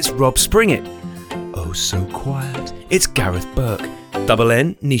Spaniel, it's Rob Springett. Oh So Quiet, it's Gareth Burke. Double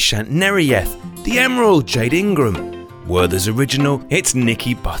N, Nishant Neriyeth. The Emerald, Jade Ingram. Werther's Original, it's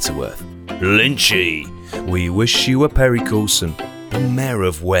Nikki Butterworth. Lynchy, we wish you were Perry Coulson. The Mayor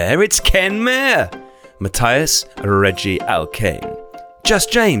of Ware, it's Ken Mayer. Matthias, Reggie Alkane.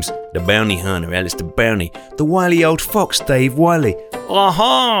 Just James, the Bounty Hunter, Alistair Bounty. The wily old fox, Dave Wiley.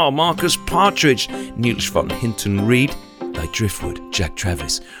 Aha, Marcus Partridge. Niels von Hinton Reed. Thy Driftwood, Jack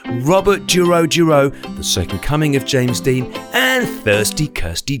Travis. Robert Duro, The Second Coming of James Dean. And Thirsty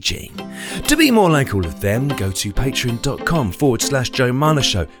Kirsty Jean. To be more like all of them, go to patreon.com/Joe Marler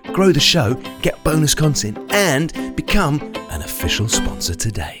Show. Grow the show, get bonus content, and become an official sponsor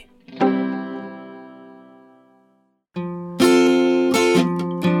today.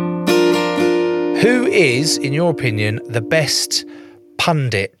 Who is, in your opinion, the best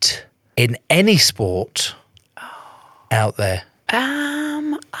pundit in any sport out there?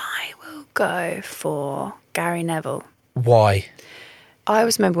 I will go for Gary Neville. Why? I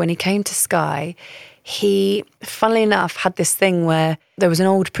always remember when he came to Sky, he, funnily enough, had this thing where there was an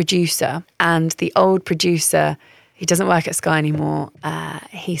old producer, and the old producer, he doesn't work at Sky anymore,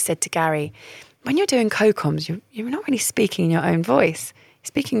 he said to Gary, when you're doing co-coms, you're not really speaking in your own voice. You're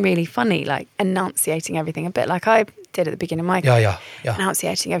speaking really funny, like enunciating everything, a bit like I did at the beginning of my career. Yeah.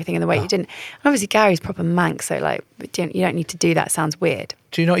 Enunciating everything in the way you didn't. And obviously Gary's proper mank, so like you don't need to do that. Sounds weird.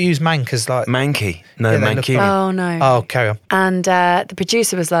 Do you not use mank as like... Manky. No, Yeah, they Manky. look Oh, no. Oh, carry on. And the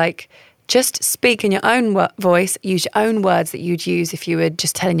producer was like, just speak in your own voice, use your own words that you'd use if you were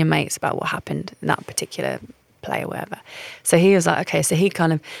just telling your mates about what happened in that particular play or whatever. So he was like, okay, so he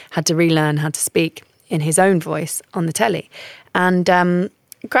kind of had to relearn how to speak in his own voice on the telly. And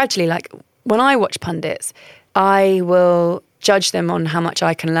gradually, like when I watch pundits, I will judge them on how much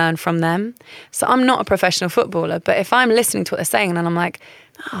I can learn from them. So I'm not a professional footballer, but if I'm listening to what they're saying and I'm like,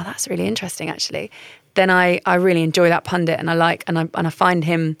 oh, that's really interesting actually, then I really enjoy that pundit and I find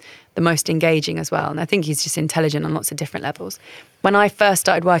him the most engaging as well. And I think he's just intelligent on lots of different levels. When I first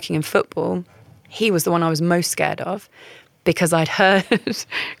started working in football, he was the one I was most scared of because I'd heard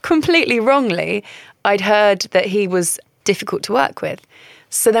completely wrongly, I'd heard that he was difficult to work with.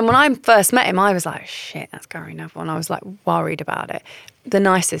 So then when I first met him, I was like, shit, that's Gary Neville. And I was like worried about it. The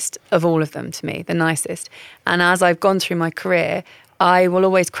nicest of all of them to me, the nicest. And as I've gone through my career, I will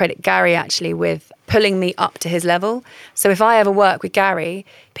always credit Gary actually with pulling me up to his level. So if I ever work with Gary,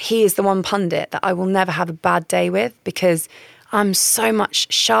 he is the one pundit that I will never have a bad day with because I'm so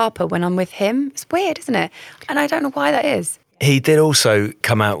much sharper when I'm with him. It's weird, isn't it? And I don't know why that is. He did also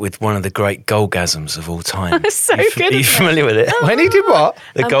come out with one of the great goalgasms of all time. That's so good. Are you familiar with it? When he did what?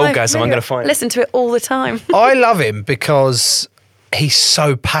 The goalgasm. I'm going to find it. Listen to it all the time. I love him because he's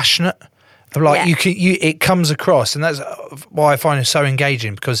so passionate. Like it comes across, and that's why I find him so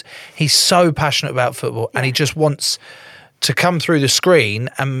engaging because he's so passionate about football, and he just wants to come through the screen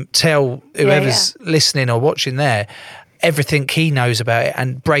and tell whoever's listening or watching there everything he knows about it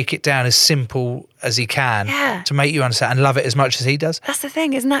and break it down as simple as he can to make you understand and love it as much as he does. That's the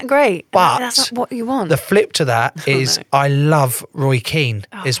thing, isn't that great? But that's not what you want. The flip to that is I love Roy Keane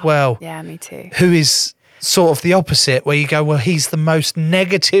as well. Yeah, me too. Who is sort of the opposite, where you go, well, he's the most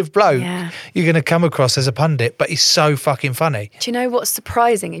negative bloke you're going to come across as a pundit, but he's so fucking funny. Do you know what's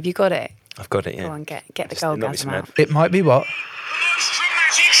surprising? Have you got it? I've got it, yeah. Go on, get the goalgasm out. It might be what?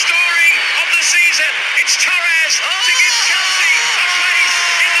 Dramatic story of the season. It's Torres to give Chelsea a place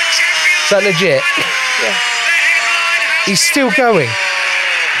in the Champions Is that legit? Yeah. He's still going.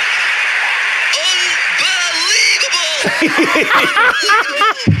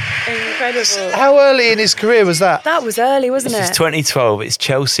 Incredible. How early in his career was that? That was early, wasn't It's it? 2012. It's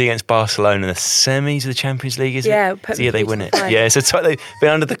Chelsea against Barcelona in the semis of the Champions League, isn't Yeah, it? put So, yeah, me they through win to it. the final. Yeah, so they've been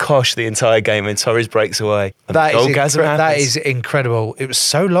under the cosh the entire game and Torres breaks away. And That is, goalgasm that happens. is incredible. It was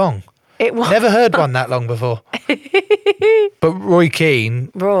so long. It was. Never heard one that long before. But Roy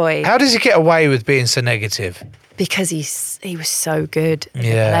Keane, how does he get away with being so negative? Because he was so good as a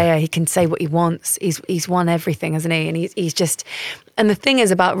Yeah. player. He can say what he wants. He's won everything, hasn't he? And he's just. And the thing is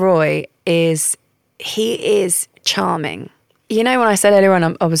about Roy is he is charming. You know, when I said earlier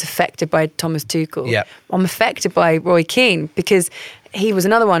on I was affected by Thomas Tuchel, Yeah. I'm affected by Roy Keane because he was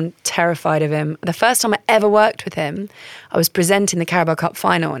another one terrified of him. The first time I ever worked with him, I was presenting the Carabao Cup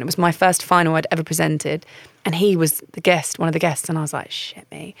final, and it was my first final I'd ever presented. And he was the guest, one of the guests, and I was like, shit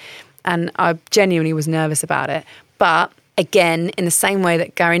me. And I genuinely was nervous about it. But again, in the same way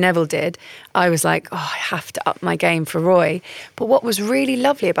that Gary Neville did, I was like, oh, I have to up my game for Roy. But what was really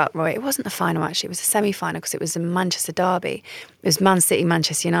lovely about Roy, it wasn't the final actually, it was a semi-final because it was a Manchester derby. It was Man City,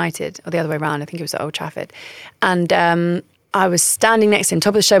 Manchester United, or the other way around, I think it was at Old Trafford. And I was standing next to him, top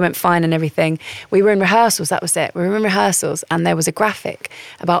of the show went fine and everything. We were in rehearsals, that was it. We were in rehearsals and there was a graphic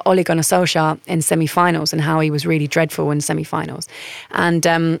about Ole Gunnar Solskjaer in semi-finals and how he was really dreadful in semi-finals. And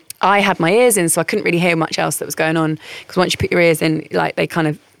I had my ears in, so I couldn't really hear much else that was going on because once you put your ears in, like they kind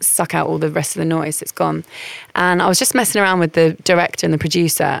of suck out all the rest of the noise, it's gone. And I was just messing around with the director and the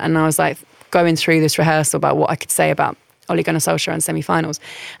producer and I was like going through this rehearsal about what I could say about Ole Gunnar Solskjaer in semi-finals.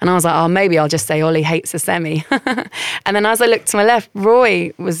 And I was like, oh, maybe I'll just say Ole hates the semi. And then as I looked to my left,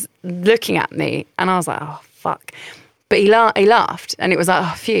 Roy was looking at me and I was like, oh, fuck. But he laughed and it was like,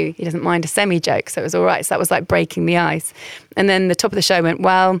 oh, phew, he doesn't mind a semi joke. So it was all right. So that was like breaking the ice. And then the top of the show went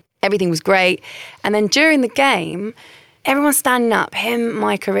well, everything was great. And then during the game, everyone's standing up, him,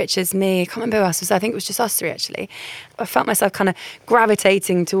 Micah Richards, me, I can't remember who else was, I think it was just us three actually. I felt myself kind of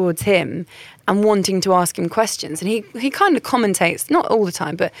gravitating towards him and wanting to ask him questions. And he kind of commentates, not all the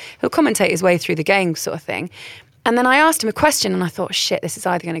time, but he'll commentate his way through the game sort of thing. And then I asked him a question and I thought, shit, this is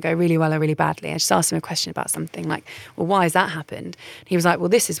either going to go really well or really badly. I just asked him a question about something like, well, why has that happened? And he was like, well,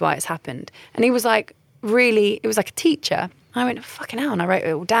 this is why it's happened. And he was like, really, it was like a teacher. I went, fucking hell. And I wrote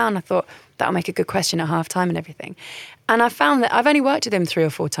it all down. I thought, that'll make a good question at half time and everything. And I found that I've only worked with him 3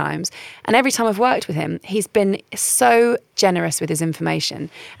 or 4 times. And every time I've worked with him, he's been so generous with his information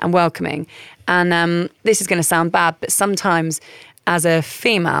and welcoming. And this is going to sound bad, but sometimes as a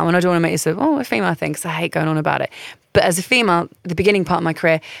female, and I don't want to make this a female thing because I hate going on about it. But as a female, the beginning part of my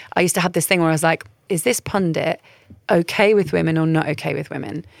career, I used to have this thing where I was like, is this pundit okay with women or not okay with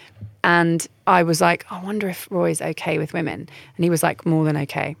women? And I was like, I wonder if Roy's okay with women. And he was like, more than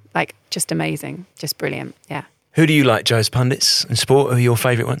okay. Like, just amazing. Just brilliant. Yeah. Who do you like, Joe, as pundits in sport? Who are your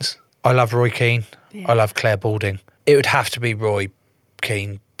favourite ones? I love Roy Keane. Yeah. I love Claire Balding. It would have to be Roy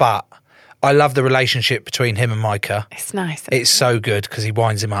Keane, but I love the relationship between him and Micah. It's nice. It's so good because he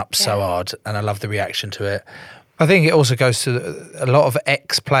winds him up so hard, and I love the reaction to it. I think it also goes to a lot of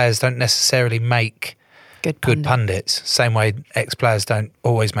ex-players don't necessarily make good pundits. Same way ex-players don't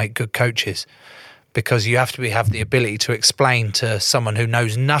always make good coaches, because you have to have the ability to explain to someone who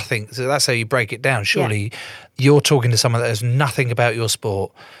knows nothing. So that's how you break it down. Surely you're talking to someone that knows nothing about your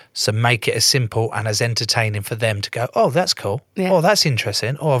sport, so make it as simple and as entertaining for them to go, oh, that's cool. Yeah. Oh, that's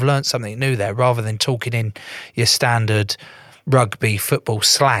interesting. Oh, I've learned something new there, rather than talking in your standard rugby football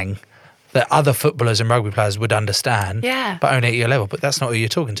slang that other footballers and rugby players would understand, but only at your level. But that's not who you're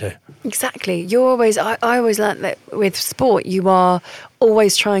talking to. Exactly. You're always, I always learnt that with sport, you are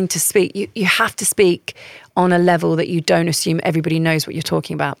always trying to speak. You have to speak on a level that you don't assume everybody knows what you're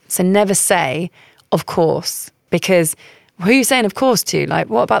talking about. So never say, of course, because who are you saying of course to? Like,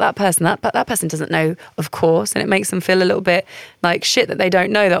 what about that person? That person doesn't know of course, and it makes them feel a little bit like shit that they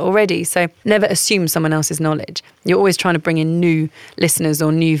don't know that already. So never assume someone else's knowledge. You're always trying to bring in new listeners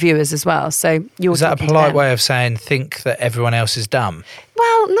or new viewers as well. So you're Is that a polite way of saying think that everyone else is dumb?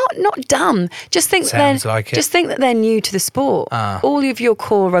 Well, not dumb. Just think Sounds like it. Just think that they're new to the sport. All of your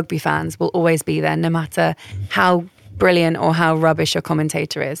core rugby fans will always be there, no matter how brilliant or how rubbish your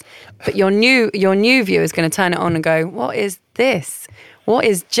commentator is. But your new viewer is going to turn it on and go, what is this? What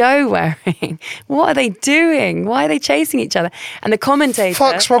is Joe wearing? What are they doing? Why are they chasing each other? And the commentator...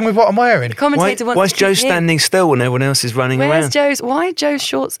 Fuck's wrong with what I'm wearing? The commentator Why is Joe standing still when everyone else is running around? Why are Joe's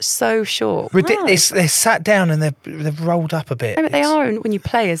shorts so short? Ridiculous. They're sat down and they've rolled up a bit. No, but they are when you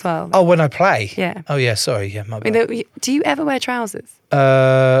play as well. Oh, when I play? Yeah. Oh, yeah, sorry. Yeah, my bad. Do you ever wear trousers?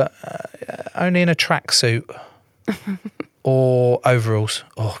 Only in a tracksuit. Or overalls.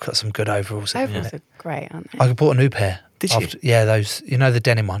 Oh, got some good overalls. Overalls are great, aren't they? I bought a new pair. Did you? Yeah, those, the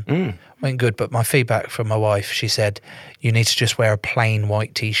denim one. Went good, but my feedback from my wife, she said, you need to just wear a plain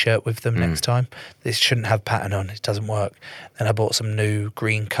white T-shirt with them next time. This shouldn't have pattern on. It doesn't work. Then I bought some new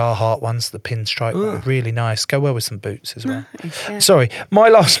green Carhartt ones, the pinstripe one, really nice. Go well with some boots as well. Nice, yeah. Sorry, my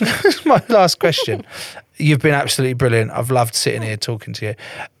last question. You've been absolutely brilliant. I've loved sitting here talking to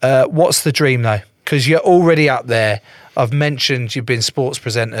you. What's the dream, though? Because you're already up there. I've mentioned you've been sports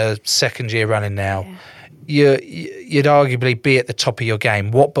presenter 2nd year running now. Yeah. You'd arguably be at the top of your game.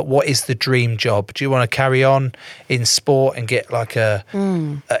 But what is the dream job? Do you want to carry on in sport and get like a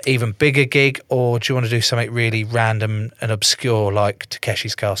even bigger gig, or do you want to do something really random and obscure like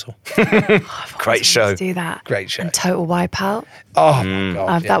Takeshi's Castle? Great show. Do that. Great show. And Total Wipeout. Oh my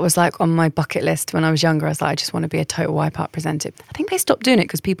God. That was like on my bucket list when I was younger. I was like, I just want to be a Total Wipeout presenter. I think they stopped doing it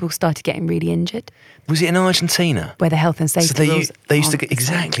because people started getting really injured. Was it in Argentina? Where the health and safety rules they used to go,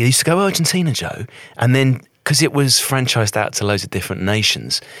 exactly. They used to go Argentina, Joe, and then because it was franchised out to loads of different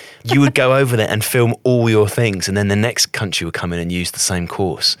nations, you would go over there and film all your things, and then the next country would come in and use the same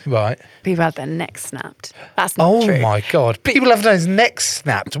course. Right. People had their necks snapped. That's not true. Oh my God. People have their necks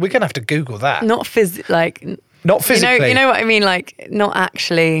snapped. We're going to have to Google that. Not physically. You know what I mean? Like, not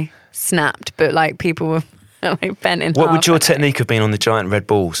actually snapped, but like people were like bent in half. What would your technique have been on the giant red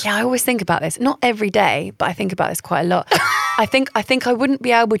balls? Yeah, I always think about this. Not every day, but I think about this quite a lot. I think I wouldn't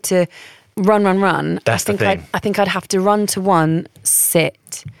be able to run. That's the thing. I think I'd have to run to one,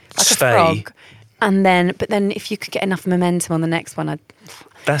 sit like a frog, and then if you could get enough momentum on the next one,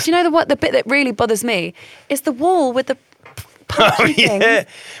 do you know the bit that really bothers me is the wall with the punchy thing. Yeah,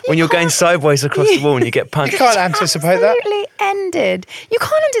 when you're going sideways across the wall and you get punched. You can't anticipate that. Absolutely ended. You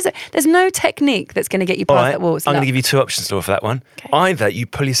can't anticipate. There's no technique that's going to get you past that wall. I'm going to give you 2 options, Laura, for that one. Okay. Either you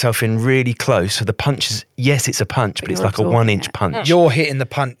pull yourself in really close, so the punch is, yes, it's a punch, but it's like a 1-inch punch. You're hitting the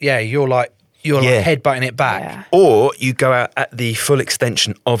punch. Yeah, you're like headbutting it back. Yeah. Or you go out at the full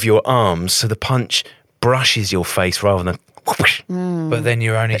extension of your arms, so the punch brushes your face rather than but then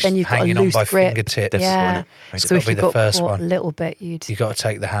you're only But then you've got a hanging on loose by grip. fingertips. Yeah. It's So got if to be you the got first caught one. a little bit, you'd. You got to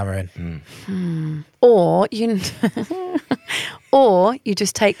take the hammer in. Or or you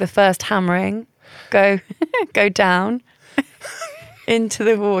just take the first hammering, go down into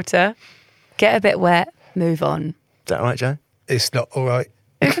the water, get a bit wet, move on. Is that all right, Joe? It's not all right.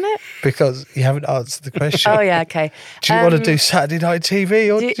 Isn't it? Because you haven't answered the question. Oh yeah, okay. Do you want to do Saturday Night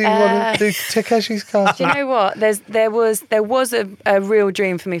TV or do you want to do Takeshi's Castle? Do you know what? There was a real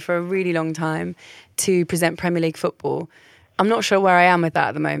dream for me for a really long time to present Premier League football. I'm not sure where I am with that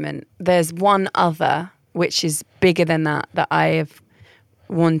at the moment. There's one other which is bigger than that I have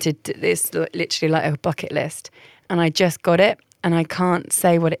wanted. It's literally like a bucket list, and I just got it, and I can't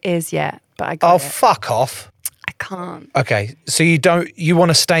say what it is yet. But I got it. Fuck off. I can't. Okay, so you want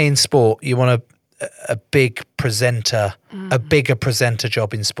to stay in sport? You want a big presenter, a bigger presenter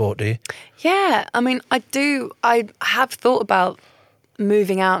job in sport? Do you? Yeah, I mean, I do. I have thought about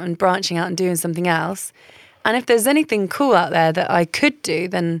moving out and branching out and doing something else. And if there's anything cool out there that I could do,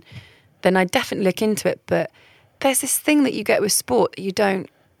 then I definitely look into it. But there's this thing that you get with sport that you don't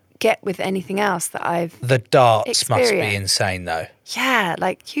get with anything else that I've The darts must be experienced. insane, though. Yeah,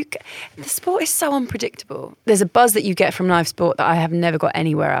 like the sport is so unpredictable. There's a buzz that you get from live sport that I have never got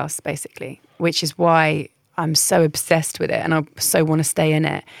anywhere else, basically, which is why I'm so obsessed with it and I so want to stay in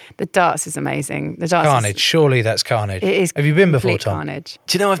it. The darts is amazing. The darts Carnage. Surely that's Carnage. It is. Have you been before, complete Tom? Carnage.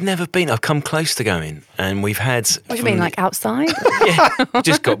 Do you know, I've never been. I've come close to going, and we've had. What do you mean, like outside?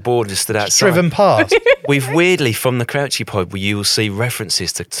 Just got bored and stood outside. Driven past. We've weirdly, from the Crouchy Pod, where you will see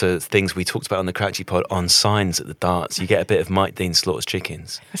references to things we talked about on the Crouchy Pod on signs at the darts. You get a bit of Mike Dean Slaughter's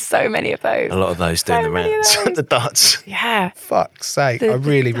Chickens. So many of those. A lot of those doing the rounds at the darts. Yeah. Fuck's sake. The I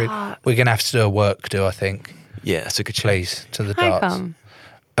really, darts. we're going to have to do a work do, I think. Yeah, that's a good Please, to the How darts. come?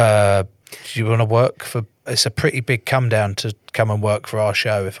 Do you want to work for... It's a pretty big come down to come and work for our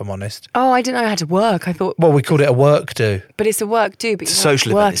show, if I'm honest. Oh, I didn't know how to work. I thought, Well, we called it a work do. but it's a work do. But It's you're a not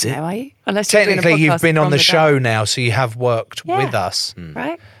social event, working is it? now, are you? Unless you're doing a Technically, you've podcast been on from the show darts. now, so you have worked Yeah. with us.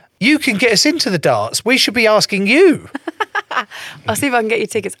 Right? You can get us into the darts. We should be asking you. I'll see if I can get you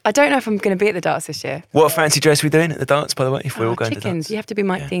tickets. I don't know if I'm going to be at the darts this year. What fancy dress are we doing at the darts, by the way, if we're all going to the Chickens. darts? You have to be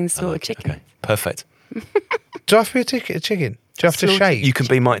Mike Dean's sort of chicken. Perfect. Do I have to be a chicken? Do you have to shave? You can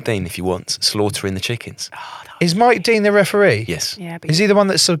be Mike Dean if you want, slaughtering the chickens. Is Mike Dean the referee? Yes. Yeah, but Is he the one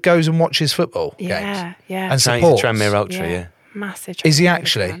that sort of goes and watches football games? Yeah, yeah. And Saying supports? Tranmere Ultra, yeah. Massive. Is he Tranmere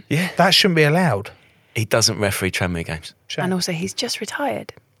actually? fan. Yeah. That shouldn't be allowed. He doesn't referee Tranmere games. And also, he's just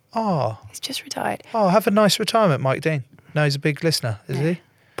retired. Oh, He's just retired. have a nice retirement, Mike Dean. No, he's a big listener, is he?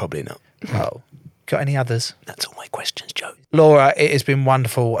 Probably not. Oh, got any others? That's all my questions, Joe. Laura, it has been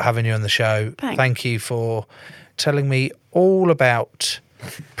wonderful having you on the show. Thanks. Thank you for telling me all about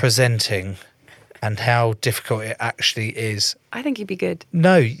presenting and how difficult it actually is. I think he'd be good.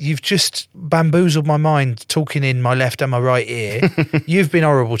 No, you've just bamboozled my mind talking in my left and my right ear. You've been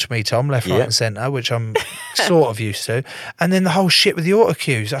horrible to me, Tom, left, right Yeah. and centre, which I'm sort of used to. And then the whole shit with the auto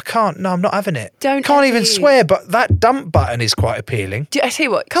cues. I'm not having it. Don't Can't ever even use- swear, but that dump button is quite appealing. I tell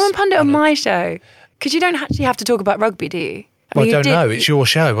you what, come and pundit on my show. Because you don't actually have to talk about rugby, do you? Well, I you don't did- know. It's your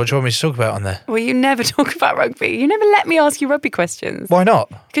show. What do you want me to talk about on there? Well, you never talk about rugby. You never let me ask you rugby questions. Why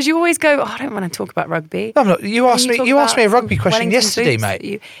not? Because you always go, I don't want to talk about rugby. No, I'm not. You asked And me. talk You asked me a about rugby question Wellington yesterday, boots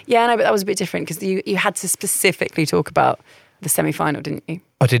mate. that yeah, I know, but that was a bit different because you had to specifically talk about the semi-final, didn't you?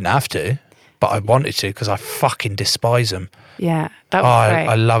 I didn't have to, but I wanted to because I fucking despise them. Yeah, that was great.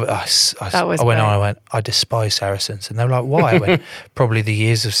 I love it. That was I went great. on. I went. I despise Saracens, and they were like, "Why?" I went, "Probably the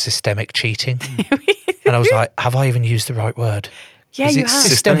years of systemic cheating." And I was like, "Have I even used the right word? Yeah, Is you it have.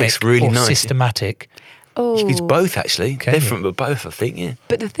 systemic Systemic's really or nice, yeah. systematic?" Oh, It's both, actually. Can Different, but both, I think, yeah.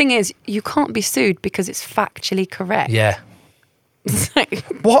 But the thing is, you can't be sued because it's factually correct. Yeah.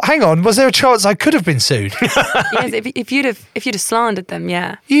 What? Hang on. Was there a chance I could have been sued? Yes, if you'd have slandered them,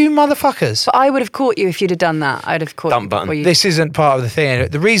 yeah. You motherfuckers. But I would have caught you if you'd have done that. I'd have caught Dump you. button. before you- This isn't part of the thing.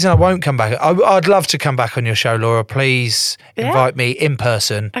 The reason I won't come back, I'd love to come back on your show, Laura. Please Yeah? invite me in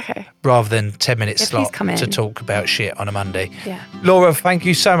person Okay. rather than 10 minutes Yeah, please slot come in. to talk about shit on a Monday. Yeah. Laura, thank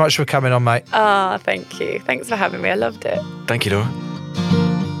you so much for coming on, mate. Ah, thank you. Thanks for having me. I loved it. Thank you, Laura.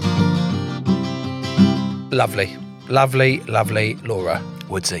 Lovely. Lovely, lovely Laura.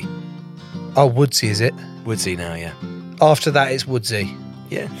 Woodsy. Oh, Woodsy, is it? Woodsy now, yeah. After that, it's Woodsy.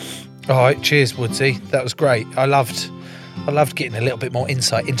 Yeah. All right, cheers, Woodsy. That was great. I loved getting a little bit more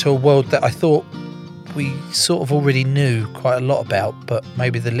insight into a world that I thought we sort of already knew quite a lot about, but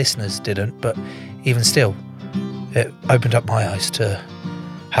maybe the listeners didn't. But even still, it opened up my eyes to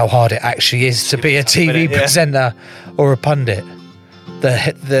how hard it actually is to be a TV yeah. presenter or a pundit.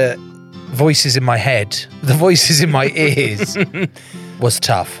 The voices in my head, the voices in my ears was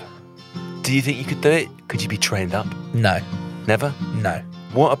tough. Do you think you could do it? Could you be trained up? No. Never? No.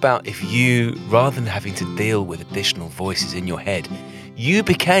 What about if you, rather than having to deal with additional voices in your head, you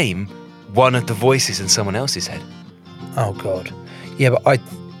became one of the voices in someone else's head? Oh, God. Yeah, but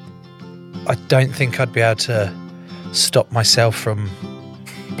I don't think I'd be able to stop myself from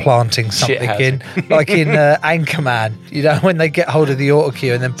planting something in. Like in Anchorman, you know, when they get hold of the auto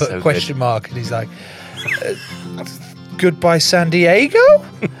cue and then put a question mark and he's like, goodbye San Diego?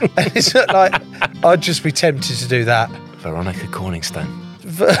 And it's like, I'd just be tempted to do that. Veronica Corningstone.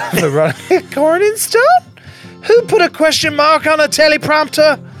 Veronica Corningstone? Who put a question mark on a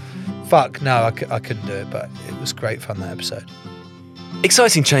teleprompter? Fuck, no, I couldn't do it, but it was great fun, that episode.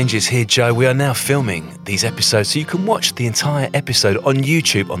 Exciting changes here, Joe. We are now filming these episodes so you can watch the entire episode on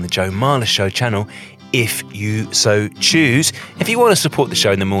YouTube on the Joe Marler Show channel if you so choose. If you want to support the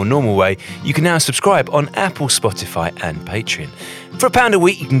show in the more normal way, you can now subscribe on Apple, Spotify and Patreon. For £1 a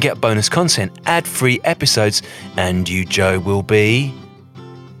week, you can get bonus content, ad-free episodes, and you, Joe, will be...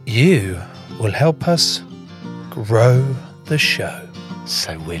 You will help us grow the show.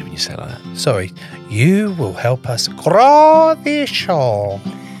 So weird when you say it like that. Sorry. You will help us grow the show.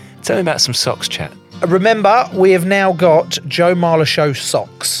 Tell me about some socks chat. Remember, we have now got Joe Marler Show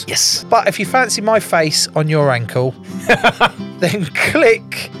socks. Yes. But if you fancy my face on your ankle, then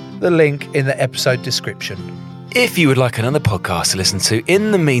click the link in the episode description. If you would like another podcast to listen to,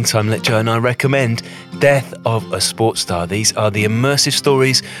 in the meantime, let Joe and I recommend Death of a Sports Star. These are the immersive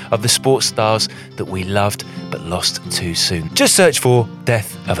stories of the sports stars that we loved but lost too soon. Just search for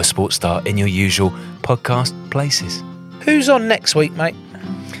Death of a Sports Star in your usual podcast places. Who's on next week, mate?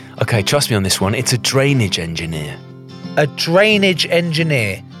 Okay, trust me on this one. It's a drainage engineer. A drainage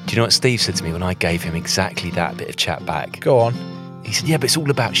engineer? Do you know what Steve said to me when I gave him exactly that bit of chat back? Go on. He said, yeah, but it's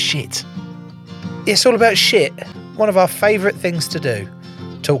all about shit. It's all about shit. One of our favourite things to do.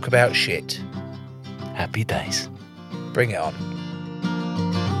 Talk about shit. Happy days. Bring it on.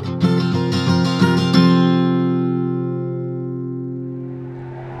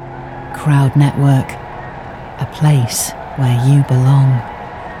 Crowd Network, a place where you belong.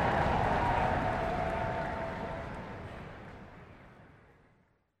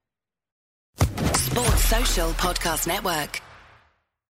 Sports Social Podcast Network.